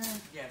container?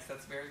 Yes,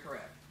 that's very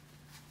correct.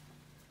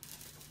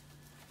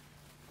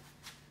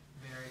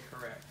 Very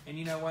correct. And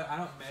you know what? I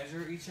don't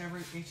measure each and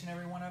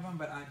every one of them,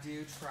 but I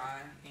do try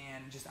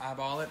and just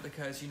eyeball it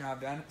because, you know,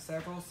 I've done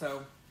several,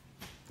 so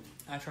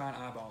I try and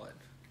eyeball it.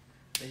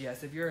 But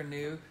yes, if you're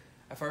a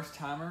first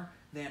timer,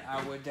 then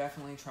I would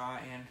definitely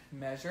try and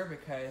measure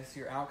because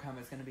your outcome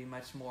is going to be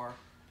much more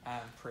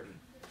pretty.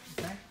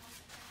 Okay?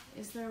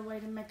 Is there a way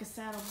to make a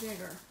saddle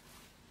bigger?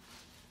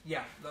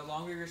 Yeah, the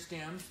longer your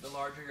stems, the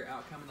larger your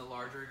outcome and the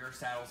larger your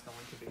saddle is going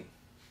to be.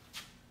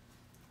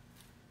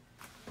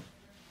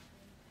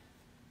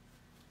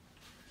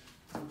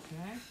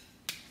 Okay.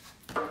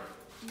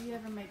 Do you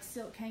ever make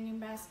silk hanging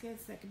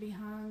baskets that could be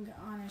hung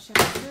on a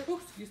shelf hook? Ooh,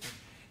 excuse me.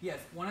 Yes,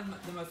 one of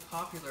the most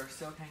popular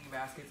silk hanging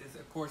baskets is,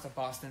 of course, a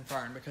Boston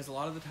fern, because a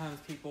lot of the times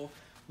people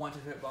want to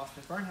put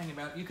Boston fern hanging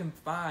about. You can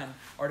find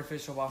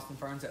artificial Boston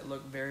ferns that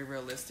look very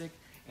realistic,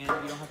 and you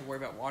don't have to worry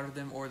about watering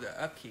them or the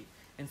upkeep.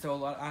 And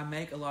so I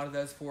make a lot of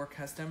those for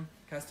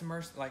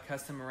customers, like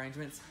custom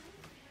arrangements.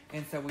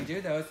 And so we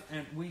do those,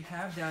 and we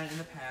have done in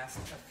the past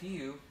a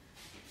few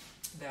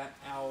that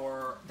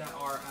are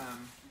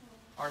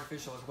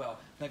artificial as well.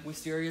 Like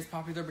wisteria is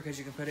popular because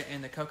you can put it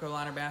in the cocoa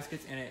liner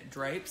baskets and it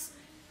drapes,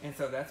 and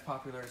so that's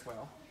popular as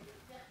well.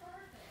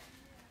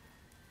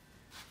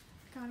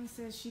 Connie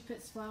says she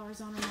puts flowers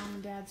on her mom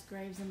and dad's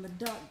graves, and the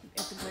duck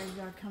at the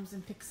graveyard comes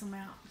and picks them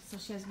out. So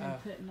she has been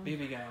putting them.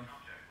 BB game.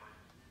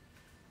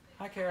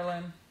 Hi,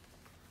 Carolyn.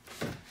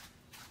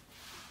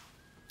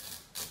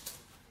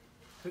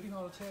 Who do you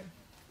call the chick?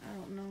 I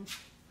don't know.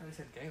 I just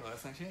said Gayla.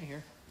 It's like she ain't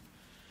here.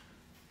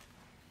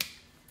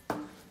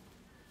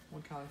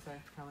 What'd Colleen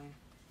say, Colleen?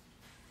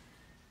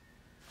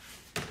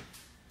 I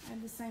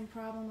had the same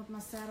problem with my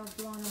saddle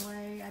blowing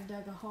away. I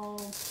dug a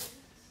hole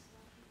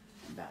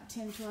about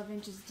 10-12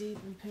 inches deep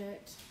and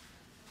put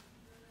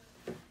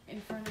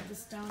in front of the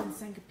stone and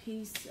sank a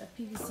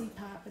PVC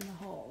pipe in the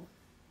hole.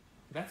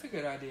 That's a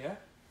good idea.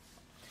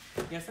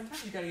 Yeah,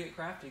 sometimes you gotta get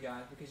crafty,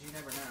 guys, because you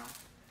never know.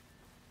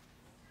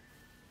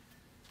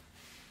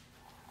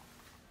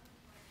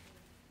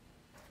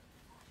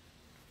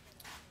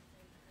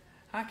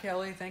 Hi,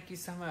 Kelly. Thank you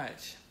so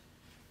much.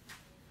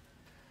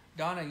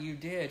 Donna, you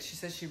did. She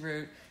said she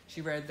read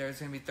there's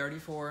going to be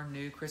 34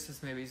 new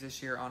Christmas movies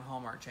this year on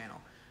Hallmark Channel.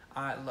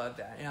 I love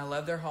that. And I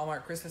love their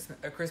Hallmark Christmas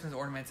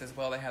ornaments as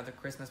well. They have the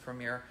Christmas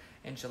premiere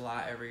in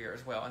July every year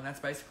as well. And that's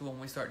basically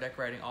when we start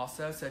decorating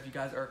also. So if you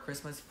guys are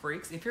Christmas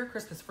freaks, if you're a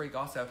Christmas freak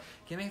also,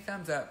 give me a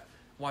thumbs up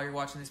while you're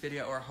watching this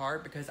video or a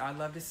heart, because I'd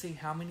love to see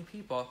how many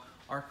people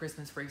are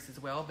Christmas freaks as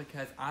well,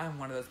 because I'm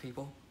one of those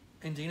people.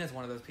 And Gina's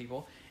one of those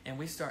people, and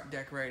we start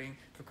decorating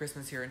for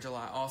Christmas here in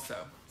July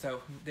also. So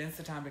then it's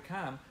the time to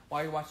come,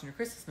 while you're watching your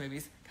Christmas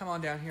movies, come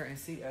on down here and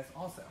see us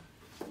also.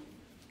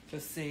 So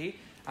see,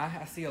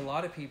 I see a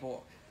lot of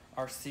people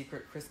are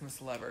secret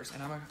Christmas lovers,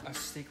 and I'm a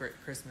secret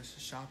Christmas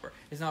shopper.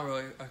 It's not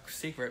really a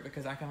secret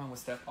because I come home with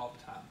stuff all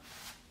the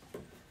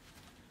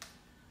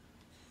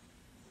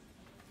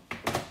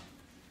time.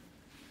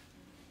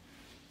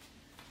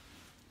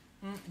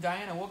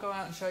 Diana, we'll go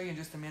out and show you in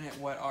just a minute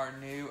what our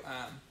new...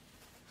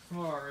 some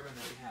of our ribbon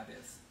that we have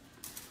is.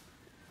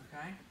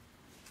 Okay?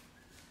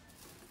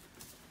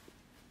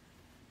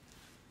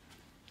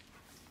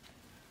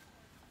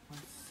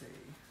 Let's see.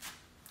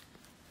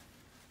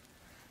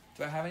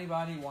 Do I have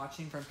anybody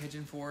watching from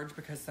Pigeon Forge?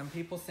 Because some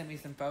people sent me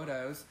some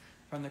photos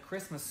from the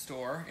Christmas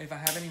store. If I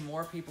have any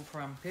more people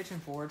from Pigeon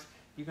Forge,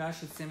 you guys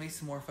should send me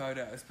some more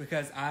photos,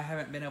 because I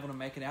haven't been able to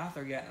make it out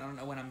there yet, and I don't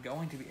know when I'm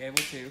going to be able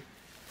to.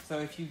 So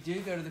if you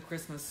do go to the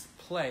Christmas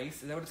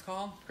Place, is that what it's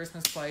called?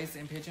 Christmas Place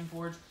in Pigeon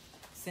Forge?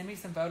 Send me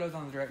some photos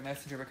on the direct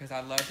messenger, because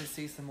I'd love to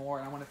see some more.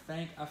 And I want to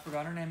thank, I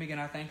forgot her name again,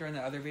 I thanked her in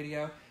the other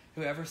video,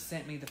 whoever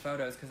sent me the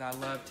photos, because I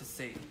love to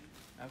see.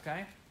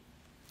 Okay?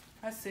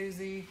 Hi,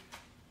 Susie.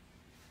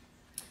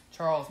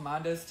 Charles,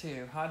 mine does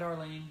too. Hi,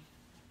 Darlene.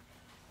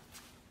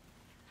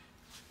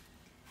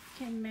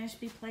 Can mesh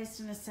be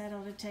placed in a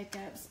saddle to take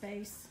up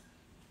space?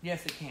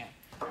 Yes, it can.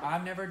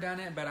 I've never done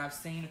it, but I've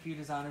seen a few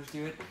designers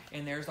do it,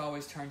 and theirs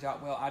always turns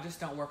out well. I just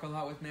don't work a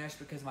lot with mesh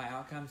because my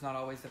outcome's not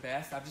always the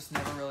best. I've just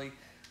never really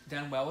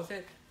done well with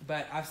it,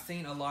 but I've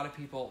seen a lot of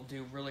people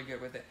do really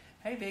good with it.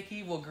 Hey,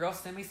 Vicky. Well, girls,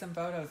 send me some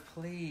photos,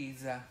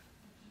 please.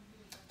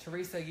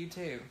 Teresa, you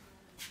too.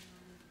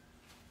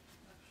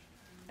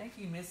 Thank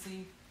you,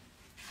 Missy.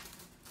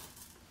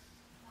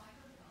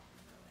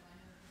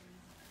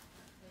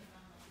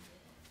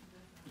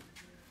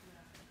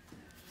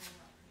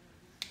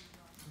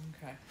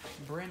 Okay.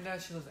 Brenda,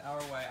 she lives our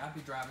way. I'd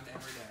be driving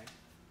every day.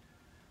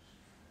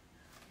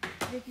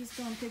 Vicky's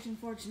going Pigeon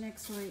Forge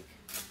next week.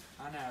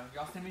 I know.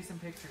 Y'all send me some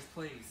pictures,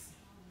 please.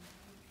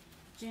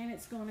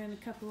 Janet's going in a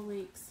couple of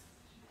weeks.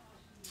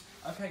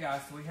 Okay, guys,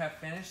 so we have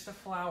finished the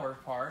flower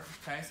part.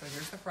 Okay, so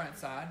here's the front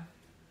side.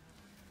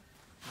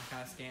 I'm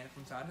kind of scan it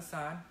from side to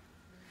side,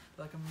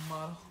 like a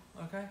model.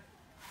 Okay?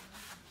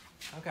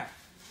 Okay.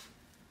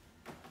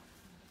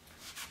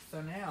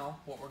 So now,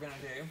 what we're going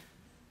to do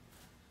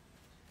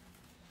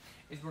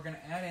is we're going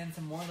to add in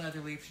some more leather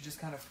leaves to just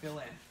kind of fill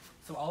in.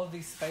 So all of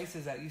these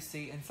spaces that you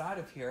see inside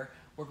of here,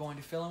 we're going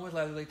to fill in with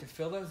leather leaf to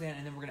fill those in,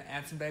 and then we're going to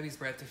add some baby's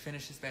breath to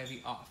finish this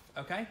baby off.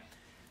 Okay?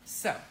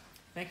 So,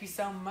 thank you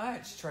so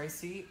much,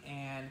 Tracy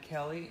and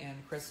Kelly and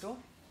Crystal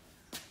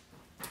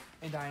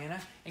and Diana.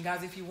 And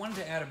guys, if you wanted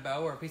to add a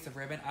bow or a piece of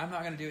ribbon, I'm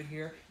not going to do it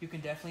here. You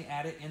can definitely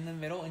add it in the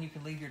middle, and you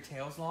can leave your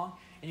tails long.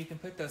 And you can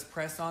put those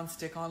press-on,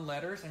 stick-on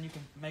letters, and you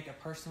can make a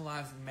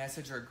personalized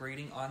message or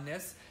greeting on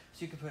this.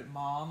 So you can put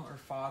mom or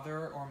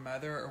father or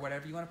mother or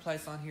whatever you want to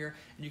place on here,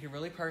 and you can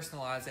really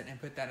personalize it and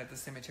put that at the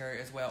cemetery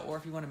as well. Or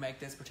if you want to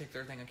make this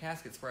particular thing a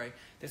casket spray,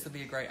 this would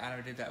be a great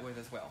item to do that with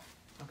as well.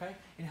 Okay?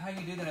 And how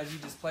you do that is you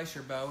just place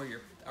your bow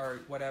or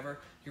whatever,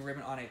 your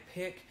ribbon on a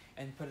pick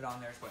and put it on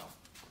there as well.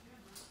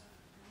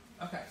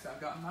 Okay, so I've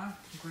got my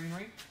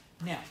greenery.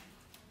 Now,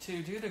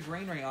 to do the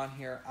greenery on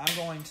here, I'm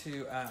going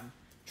to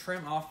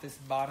trim off this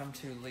bottom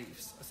 2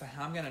 leaves. So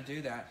how I'm going to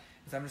do that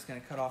is I'm just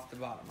going to cut off the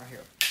bottom right here.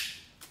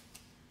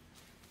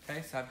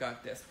 Okay, so I've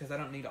got this because I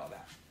don't need all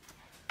that.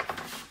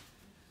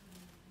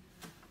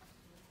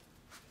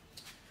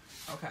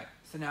 Okay,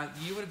 so now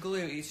you would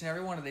glue each and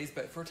every one of these,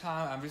 but for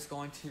time, I'm just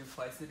going to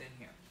place it in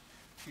here.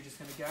 You're just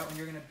going to go and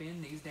you're going to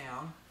bend these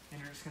down, and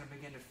you're just going to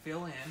begin to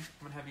fill in.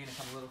 I'm going to have you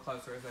come a little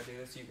closer as I do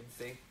this so you can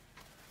see.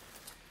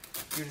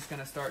 You're just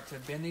going to start to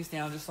bend these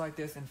down just like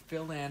this and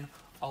fill in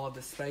all of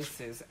the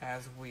spaces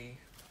as we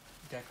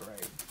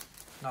decorate.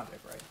 Not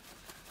decorate,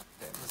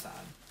 design.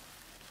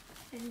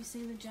 Have you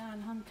seen the John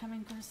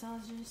homecoming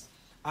corsages?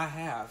 I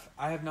have.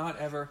 I have not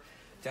ever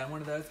done one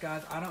of those,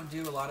 guys. I don't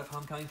do a lot of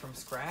homecoming from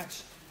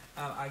scratch.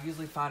 I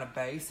usually find a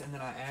base and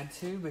then I add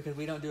to, because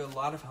we don't do a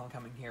lot of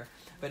homecoming here.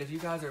 But if you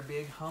guys are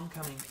big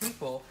homecoming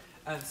people,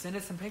 send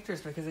us some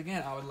pictures, because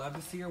again, I would love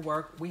to see your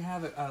work. We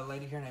have a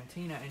lady here named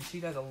Tina, and she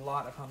does a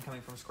lot of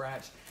homecoming from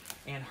scratch,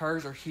 and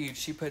hers are huge.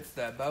 She puts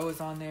the boas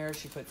on there,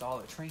 she puts all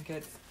the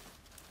trinkets,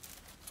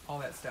 all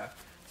that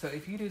stuff. So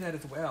if you do that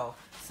as well,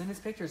 send us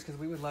pictures, because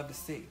we would love to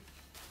see.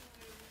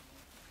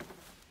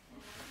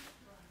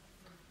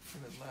 We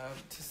would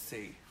love to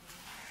see.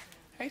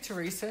 Hey,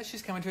 Teresa,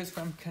 she's coming to us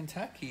from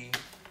Kentucky.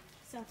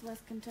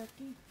 Southwest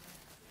Kentucky.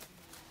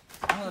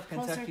 I love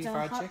Kentucky Closer to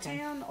Fried Hot Chicken.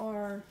 Town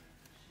or...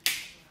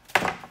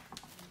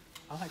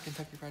 I like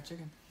Kentucky Fried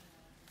Chicken.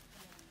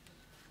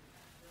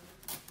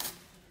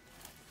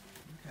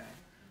 Okay.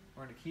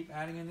 We're going to keep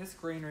adding in this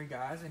greenery,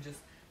 guys, and just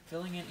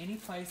filling in any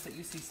place that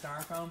you see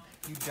styrofoam.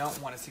 You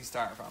don't want to see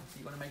styrofoam. So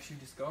you want to make sure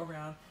you just go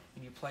around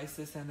and you place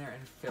this in there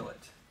and fill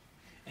it.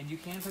 And you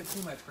can put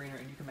too much greenery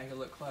and you can make it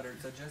look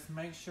cluttered. So just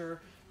make sure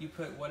you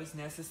put what is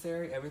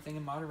necessary, everything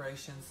in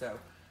moderation. So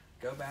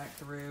go back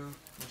through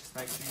and just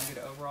make sure you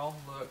get an overall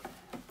look,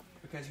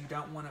 because you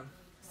don't want to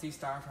see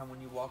styrofoam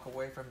when you walk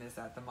away from this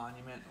at the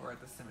monument or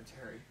at the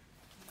cemetery.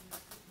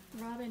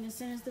 Robin, as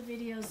soon as the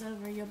video's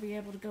over, you'll be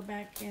able to go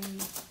back and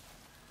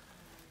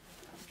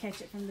catch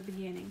it from the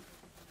beginning.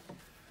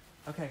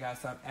 Okay,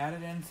 guys, so I've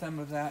added in some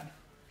of that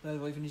leather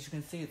leaf, and as you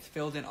can see, it's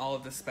filled in all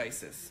of the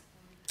spaces.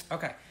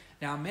 Okay,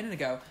 now a minute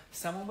ago,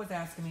 someone was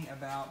asking me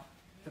about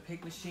the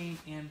pick machine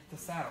and the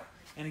saddle.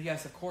 And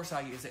yes, of course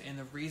I use it, and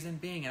the reason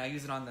being, and I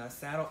use it on the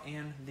saddle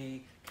and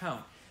the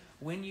cone.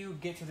 When you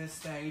get to this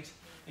stage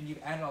and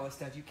you've added all this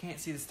stuff, you can't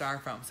see the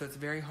styrofoam, so it's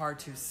very hard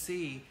to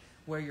see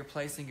where you're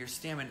placing your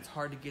stem, and it's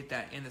hard to get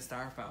that in the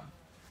styrofoam.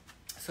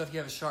 So if you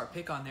have a sharp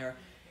pick on there,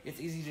 it's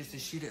easy just to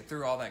shoot it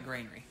through all that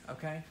greenery,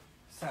 okay?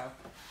 So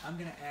I'm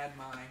going to add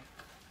my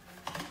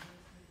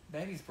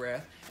baby's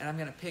breath, and I'm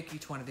going to pick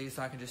each one of these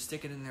so I can just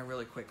stick it in there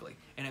really quickly.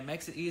 And it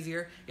makes it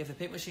easier. If the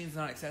pick machine is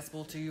not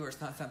accessible to you, or it's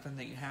not something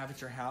that you have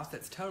at your house,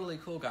 that's totally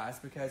cool, guys,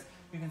 because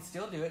you can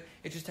still do it.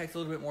 It just takes a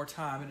little bit more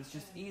time, and it's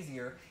just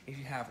easier if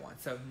you have one.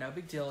 So no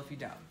big deal if you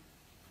don't.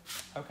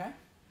 Okay?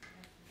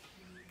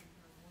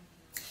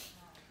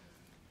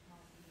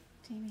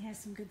 Tammy has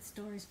some good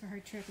stories for her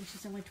trip, and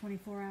she's only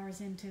 24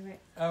 hours into it.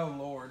 Oh,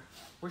 Lord.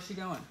 Where's she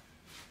going?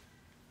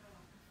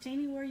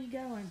 Tammy, where are you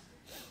going?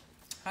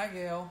 Hi,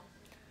 Gail.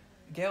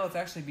 Gail, it's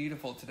actually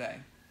beautiful today.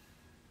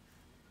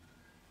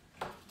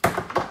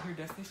 You're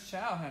Destiny's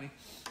Child, honey.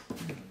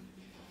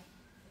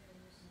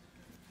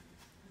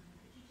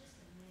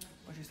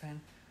 What's she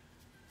saying?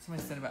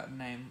 Somebody said about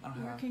name. I don't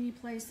know. Where can you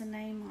place a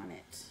name on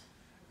it?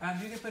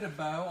 You can put a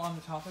bow on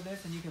the top of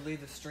this, and you can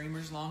leave the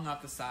streamers long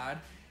off the side,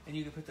 and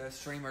you can put the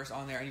streamers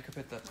on there, and you can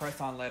put the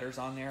press-on letters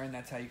on there, and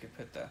that's how you could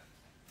put the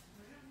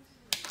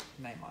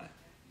name on it.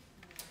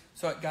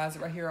 So, guys,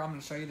 right here, I'm going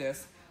to show you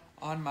this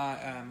on my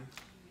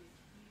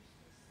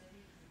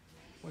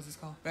what's this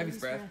called? Baby's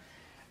breath.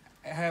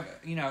 I have,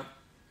 you know,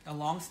 a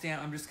long stem.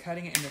 I'm just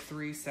cutting it into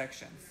 3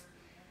 sections,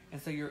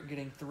 and so you're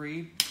getting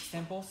 3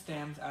 simple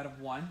stems out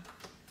of 1,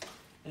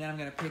 and then I'm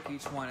going to pick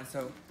each one, and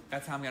so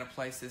that's how I'm going to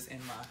place this in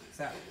my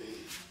salad.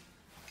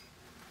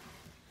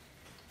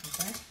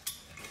 Okay.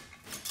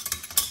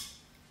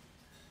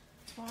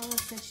 Twyla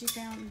said she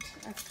found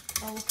an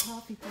old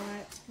coffee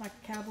pot like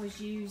the Cowboys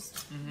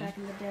used back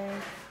in the day,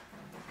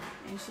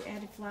 and she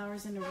added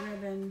flowers in a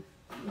ribbon.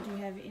 Do you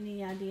have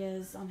any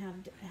ideas on how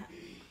to,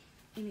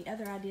 any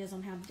other ideas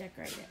on how to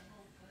decorate it?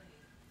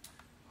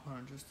 Hold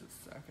on just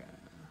a second.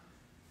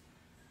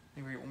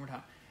 Let me read it one more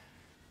time.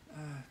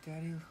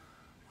 Daddy,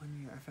 one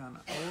year I found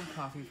an old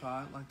coffee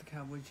pot like the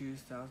Cowboys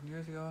used 1,000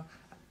 years ago.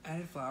 I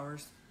added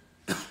flowers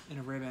in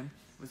a ribbon.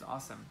 It was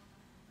awesome.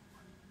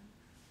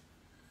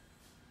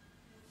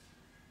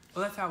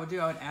 Well, that's how I would do.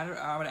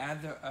 I would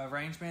add the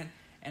arrangement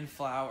and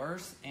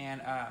flowers,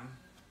 and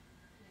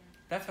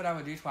that's what I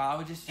would do. I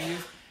would just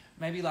use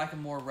maybe like a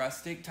more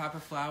rustic type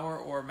of flower,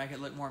 or make it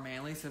look more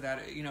manly, so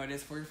that, you know, it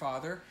is for your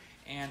father.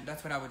 And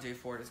that's what I would do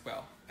for it as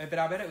well. But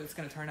I bet it's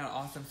going to turn out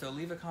awesome. So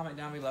leave a comment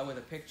down below with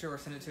a picture, or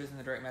send it to us in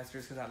the direct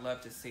messages, because I'd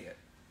love to see it.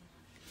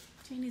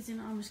 Jeannie's in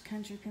Amish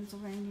country,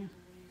 Pennsylvania.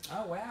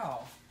 Oh,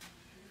 wow.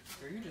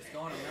 Girl, you're just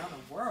going around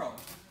the world.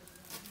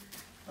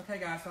 Okay,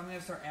 guys, so I'm going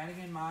to start adding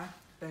in my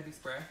baby's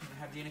breath. I'm going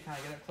to have Gina kind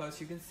of get up close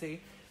so you can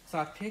see. So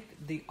I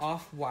picked the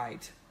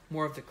off-white,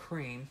 more of the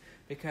cream,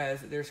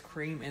 because there's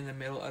cream in the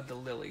middle of the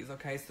lilies,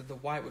 okay? So the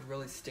white would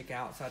really stick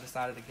out, so I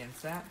decided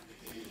against that.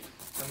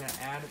 So I'm going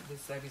to add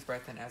this baby's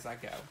breath in as I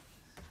go.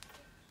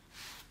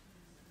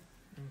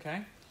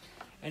 Okay?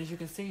 And as you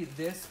can see,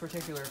 this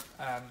particular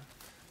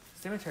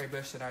cemetery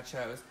bush that I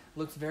chose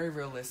looks very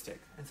realistic.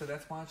 And so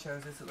that's why I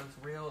chose this. It looks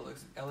real, it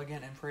looks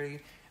elegant and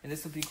pretty. And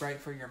this would be great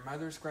for your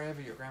mother's grave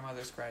or your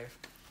grandmother's grave,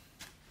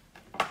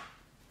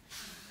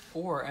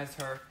 or as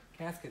her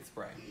casket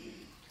spray.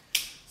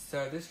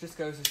 So this just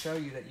goes to show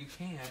you that you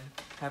can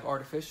have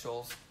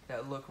artificials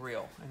that look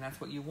real. And that's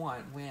what you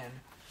want when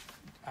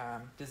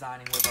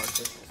designing with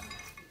artificials.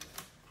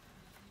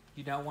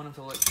 You don't want them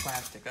to look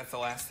plastic. That's the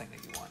last thing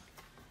that you want.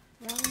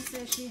 Robin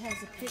says she has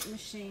a pick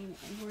machine,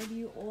 and where do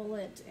you oil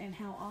it and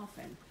how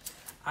often?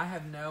 I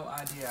have no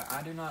idea.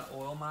 I do not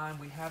oil mine.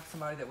 We have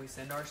somebody that we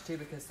send ours to,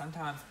 because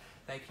sometimes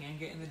they can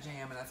get in the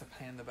jam, and that's a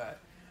pain in the butt.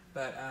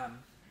 But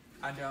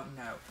I don't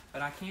know.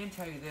 But I can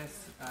tell you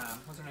this.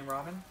 What's her name,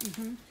 Robin?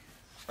 Mm-hmm.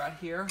 Right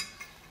here,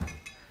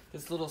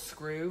 this little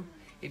screw.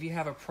 If you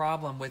have a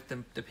problem with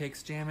the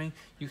picks jamming,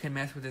 you can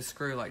mess with this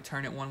screw, like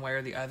turn it one way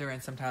or the other,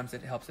 and sometimes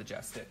it helps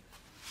adjust it.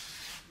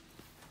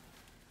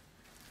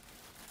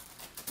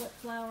 What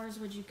flowers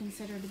would you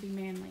consider to be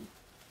manly?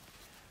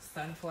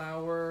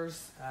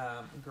 Sunflowers,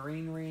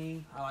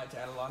 greenery. I like to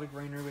add a lot of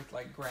greenery with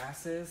like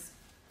grasses.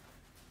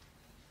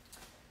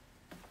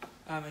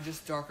 And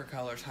just darker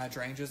colors.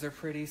 Hydrangeas are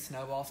pretty.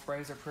 Snowball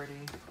sprays are pretty.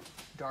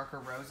 Darker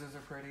roses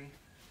are pretty.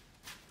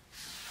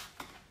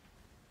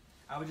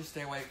 I would just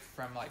stay away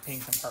from like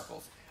pinks and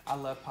purples. I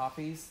love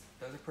poppies.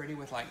 Those are pretty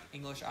with like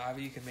English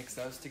ivy. You can mix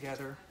those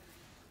together.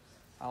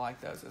 I like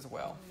those as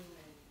well.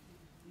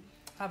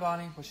 Hi,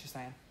 Bonnie. What's she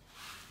saying?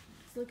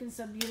 It's looking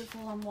so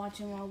beautiful. I'm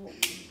watching while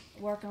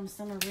I work on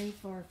summer wreath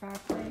for our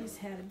fireplace.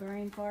 Had a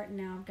brain fart, and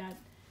now I've got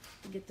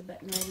to get the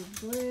button ready to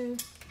glue.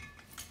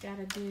 Got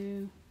to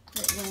do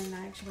it when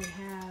I actually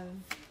have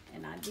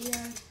an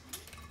idea.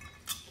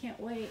 Can't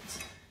wait.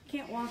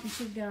 Can't walk and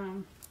chew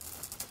gum.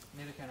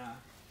 Neither can I.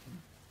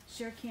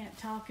 Sure can't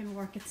talk and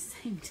work at the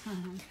same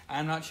time.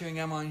 I'm not chewing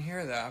gum on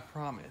here, though. I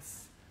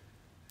promise.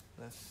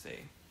 Let's see.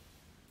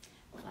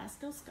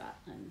 Glasgow,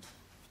 Scotland.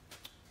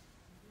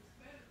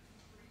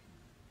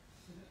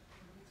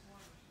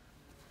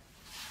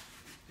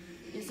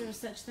 Is there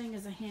such thing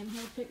as a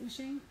handheld pick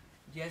machine?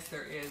 Yes,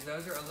 there is.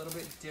 Those are a little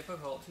bit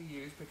difficult to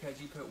use because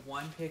you put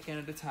one pick in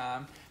at a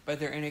time, but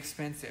they're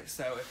inexpensive.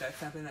 So if that's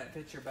something that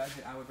fits your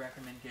budget, I would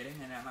recommend getting,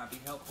 and that might be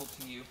helpful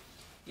to you.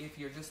 If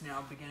you're just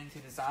now beginning to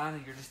design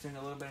and you're just doing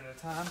a little bit at a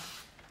time,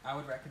 I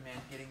would recommend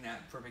getting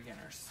that for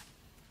beginners.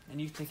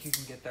 And you think you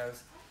can get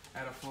those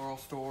at a floral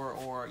store,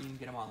 or you can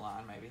get them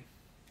online maybe.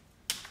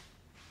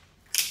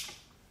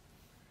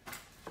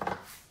 Okay,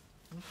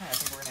 I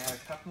think we're going to add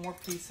a couple more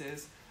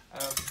pieces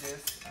of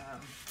this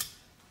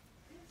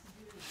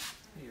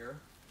here.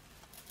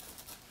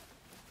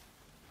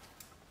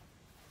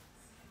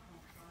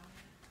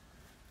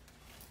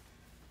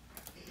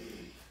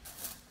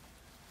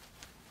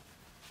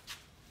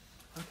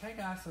 Okay,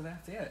 guys, so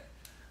that's it.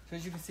 So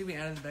as you can see, we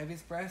added the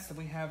baby's breath. So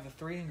we have the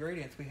 3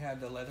 ingredients. We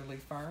have the leatherleaf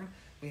fern,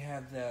 we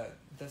have the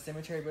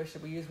cemetery bush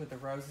that we use with the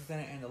roses in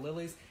it and the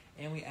lilies,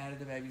 and we added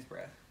the baby's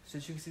breath. So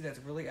as you can see, that's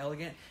really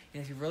elegant.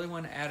 And if you really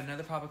want to add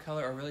another pop of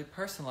color or really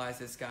personalize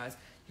this, guys,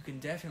 you can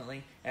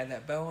definitely add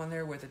that bow on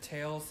there with the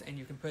tails, and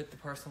you can put the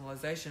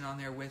personalization on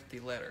there with the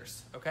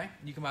letters, okay?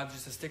 You can buy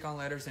just a stick-on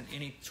letters and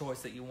any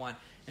choice that you want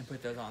and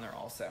put those on there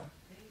also,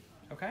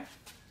 okay?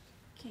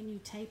 Can you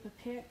tape a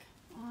pick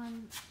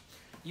on?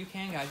 You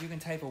can, guys. You can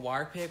tape a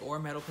wire pick or a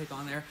metal pick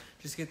on there.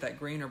 Just get that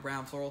green or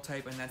brown floral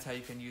tape, and that's how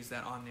you can use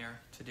that on there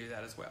to do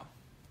that as well.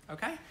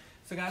 Okay?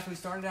 So, guys, we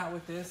started out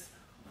with this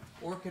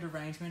orchid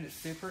arrangement. It's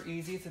super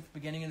easy. It's at the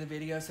beginning of the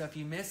video. So if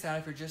you missed out,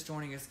 if you're just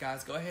joining us,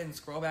 guys, go ahead and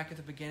scroll back at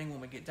the beginning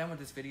when we get done with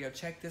this video.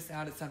 Check this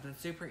out. It's something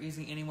super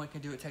easy. Anyone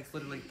can do it. It takes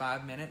literally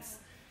 5 minutes.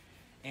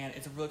 And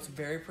it looks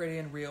very pretty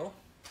and real.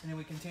 And then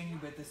we continue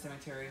with the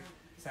cemetery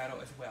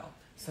saddle as well.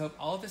 So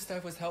all of this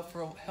stuff was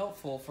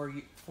helpful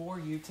for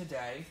you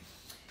today.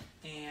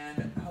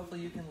 And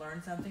hopefully you can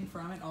learn something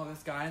from it. All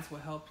this guidance will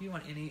help you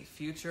on any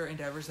future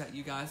endeavors that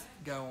you guys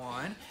go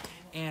on.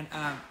 And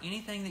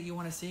anything that you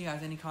want to see,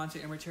 guys, any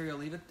content or material,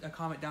 leave a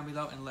comment down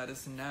below and let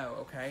us know,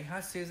 okay?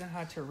 Hi, Susan.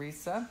 Hi,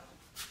 Teresa.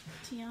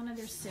 Tiana,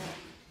 they're silk.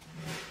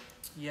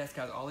 Yes,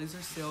 guys, all these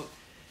are silk.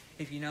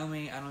 If you know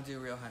me, I don't do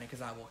real honey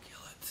because I will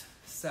kill it.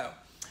 So,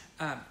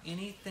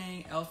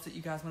 anything else that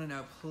you guys want to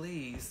know,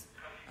 please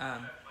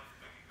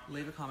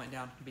leave a comment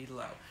down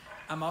below.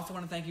 I also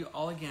want to thank you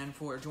all again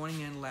for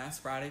joining in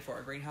last Friday for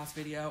our greenhouse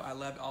video. I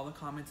loved all the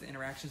comments and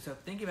interactions. So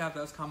think about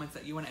those comments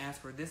that you want to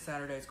ask for this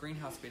Saturday's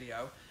greenhouse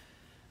video,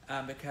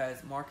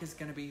 because Mark is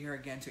going to be here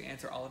again to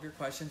answer all of your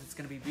questions. It's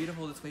going to be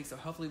beautiful this week, so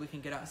hopefully we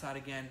can get outside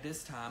again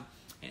this time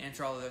and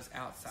answer all of those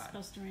outside. It's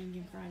supposed to rain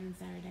again Friday and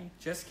Saturday.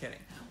 Just kidding.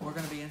 We're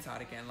going to be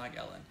inside again like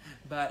Ellen.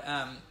 But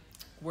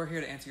we're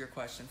here to answer your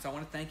questions. So I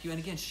want to thank you. And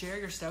again, share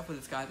your stuff with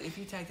us, guys. If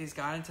you take these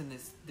guidance and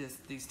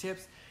these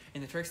tips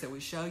and the tricks that we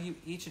show you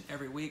each and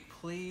every week,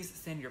 please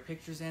send your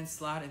pictures in,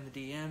 slide in the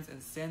DMs, and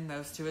send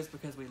those to us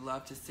because we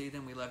love to see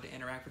them. We love to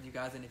interact with you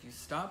guys. And if you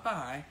stop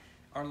by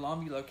our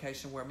Longview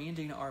location where me and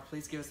Dina are,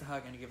 please give us a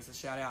hug and give us a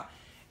shout out.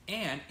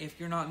 And if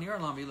you're not near our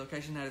Longview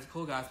location, that is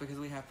cool, guys, because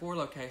we have 4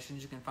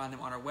 locations. You can find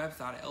them on our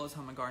website at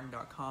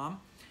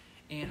ellishomeandgarden.com.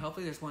 And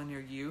hopefully there's one near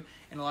you.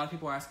 And a lot of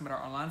people are asking about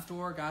our online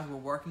store. Guys, we're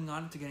working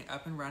on it to get it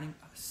up and running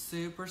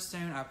super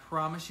soon. I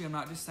promise you. I'm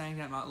not just saying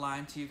that. I'm not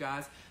lying to you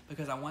guys,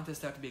 because I want this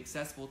stuff to be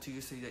accessible to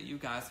you so that you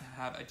guys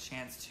have a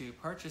chance to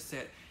purchase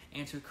it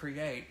and to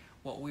create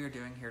what we're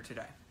doing here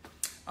today.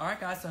 All right,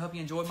 guys, so I hope you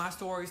enjoyed my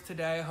stories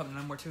today. I hope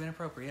none were too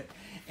inappropriate.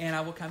 And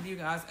I will come to you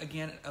guys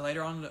again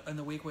later on in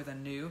the week with a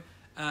new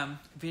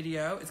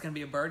video. It's going to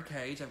be a bird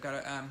cage. I've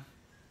got to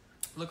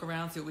look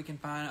around, see what we can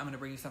find. I'm going to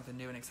bring you something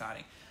new and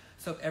exciting.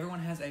 So everyone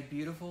has a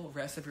beautiful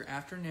rest of your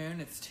afternoon.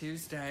 It's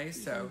Tuesday,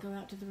 so... Go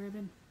out to the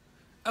ribbon.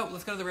 Oh,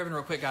 let's go to the ribbon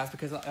real quick, guys,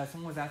 because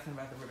someone was asking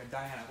about the ribbon.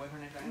 Diana, what's her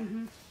name, Diana?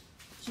 Mm-hmm.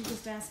 She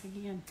just asked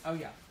again. Oh,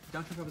 yeah.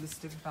 Don't trip over this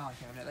stupid filing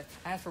cabinet.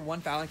 I asked for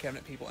 1 filing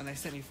cabinet, people, and they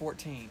sent me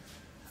 14.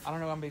 I don't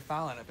know what I'm going to be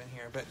filing up in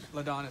here, but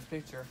LaDonna's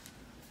picture.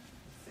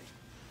 Let's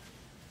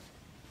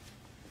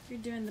see.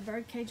 You're doing the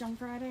bird cage on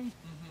Friday?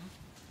 Mm-hmm.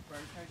 Bird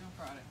cage on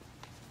Friday.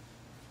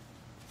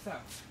 So,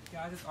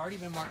 guys, it's already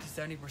been marked to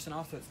 70%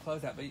 off, so it's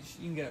closed out, but you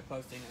can get it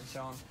close to and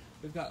show them.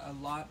 We've got a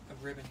lot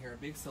of ribbon here, a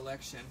big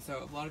selection.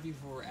 So, a lot of you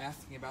were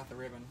asking about the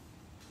ribbon.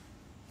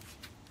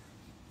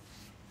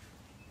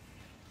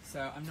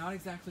 So, I'm not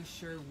exactly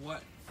sure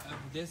what of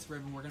this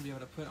ribbon we're going to be able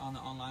to put on the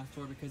online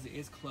store because it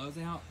is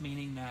closeout,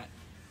 meaning that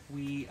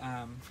we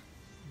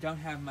don't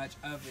have much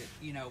of it.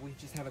 You know, we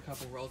just have a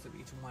couple rolls of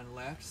each one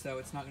left, so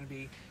it's not going to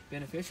be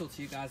beneficial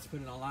to you guys to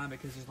put it online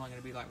because there's only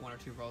going to be like 1 or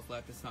 2 rolls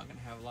left. It's not going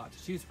to have a lot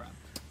to choose from.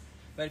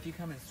 But if you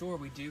come in store,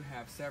 we do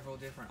have several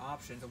different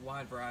options, a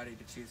wide variety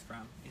to choose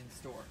from in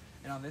store.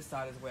 And on this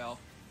side as well,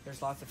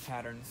 there's lots of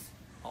patterns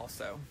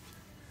also.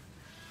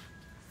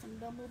 Some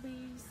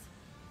bumblebees.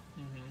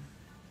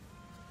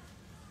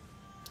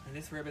 And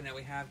this ribbon that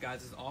we have,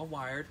 guys, is all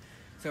wired.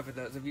 So for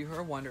those of you who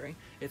are wondering,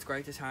 it's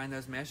great to tie in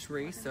those mesh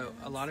wreaths. So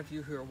a lot of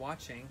you who are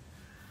watching,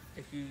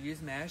 if you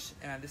use mesh,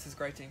 this is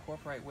great to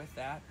incorporate with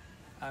that.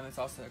 It's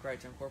also great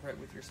to incorporate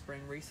with your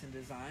spring wreaths and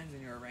designs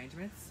and your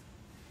arrangements.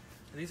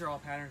 These are all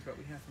patterns, but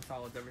we have some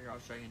solids over here I'll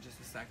show you in just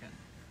a second.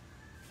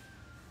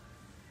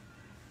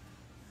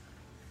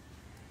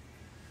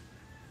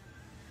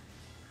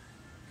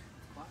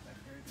 It's quite that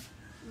crazy.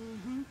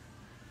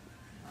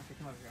 Okay,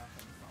 come over here, I'll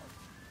show you the solids.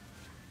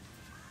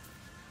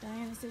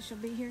 Diana says she'll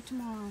be here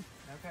tomorrow.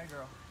 Okay,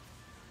 girl.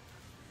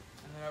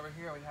 And then over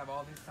here we have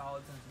all these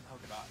solids and some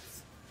polka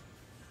dots.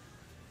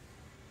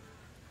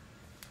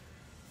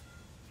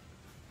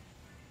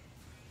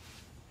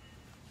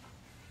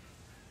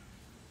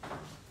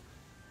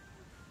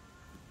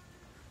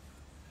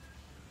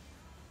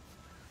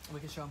 We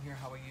can show them here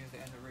how we use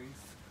it in the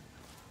wreaths.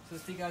 So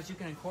see, guys, you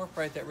can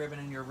incorporate that ribbon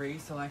in your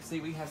wreath. So like,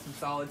 see, we have some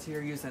solids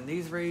here using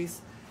these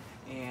wreaths.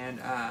 And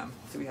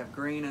so we have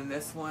green in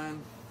this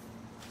one.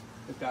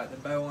 We've got the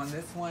bow on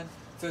this one.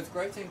 So it's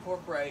great to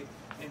incorporate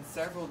in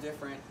several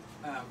different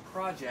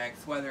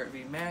projects, whether it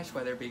be mesh,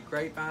 whether it be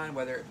grapevine,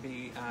 whether it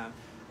be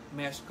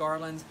mesh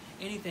garlands,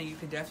 anything. You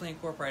can definitely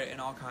incorporate it in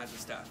all kinds of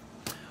stuff.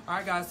 All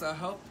right, guys, so I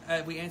hope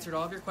we answered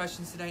all of your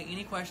questions today.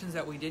 Any questions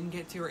that we didn't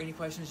get to or any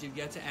questions you've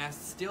yet to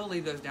ask, still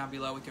leave those down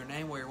below with your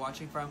name, where you're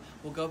watching from.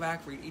 We'll go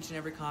back, read each and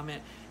every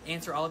comment,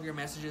 answer all of your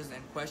messages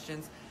and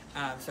questions.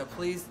 So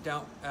please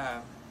don't...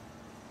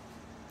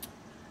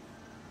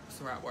 what's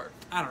the right word?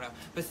 I don't know.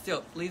 But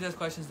still, leave those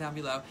questions down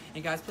below.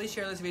 And guys, please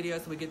share this video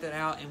so we get that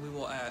out, and we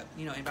will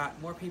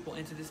invite more people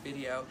into this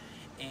video.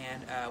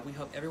 And we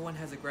hope everyone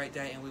has a great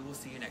day, and we will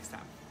see you next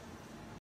time.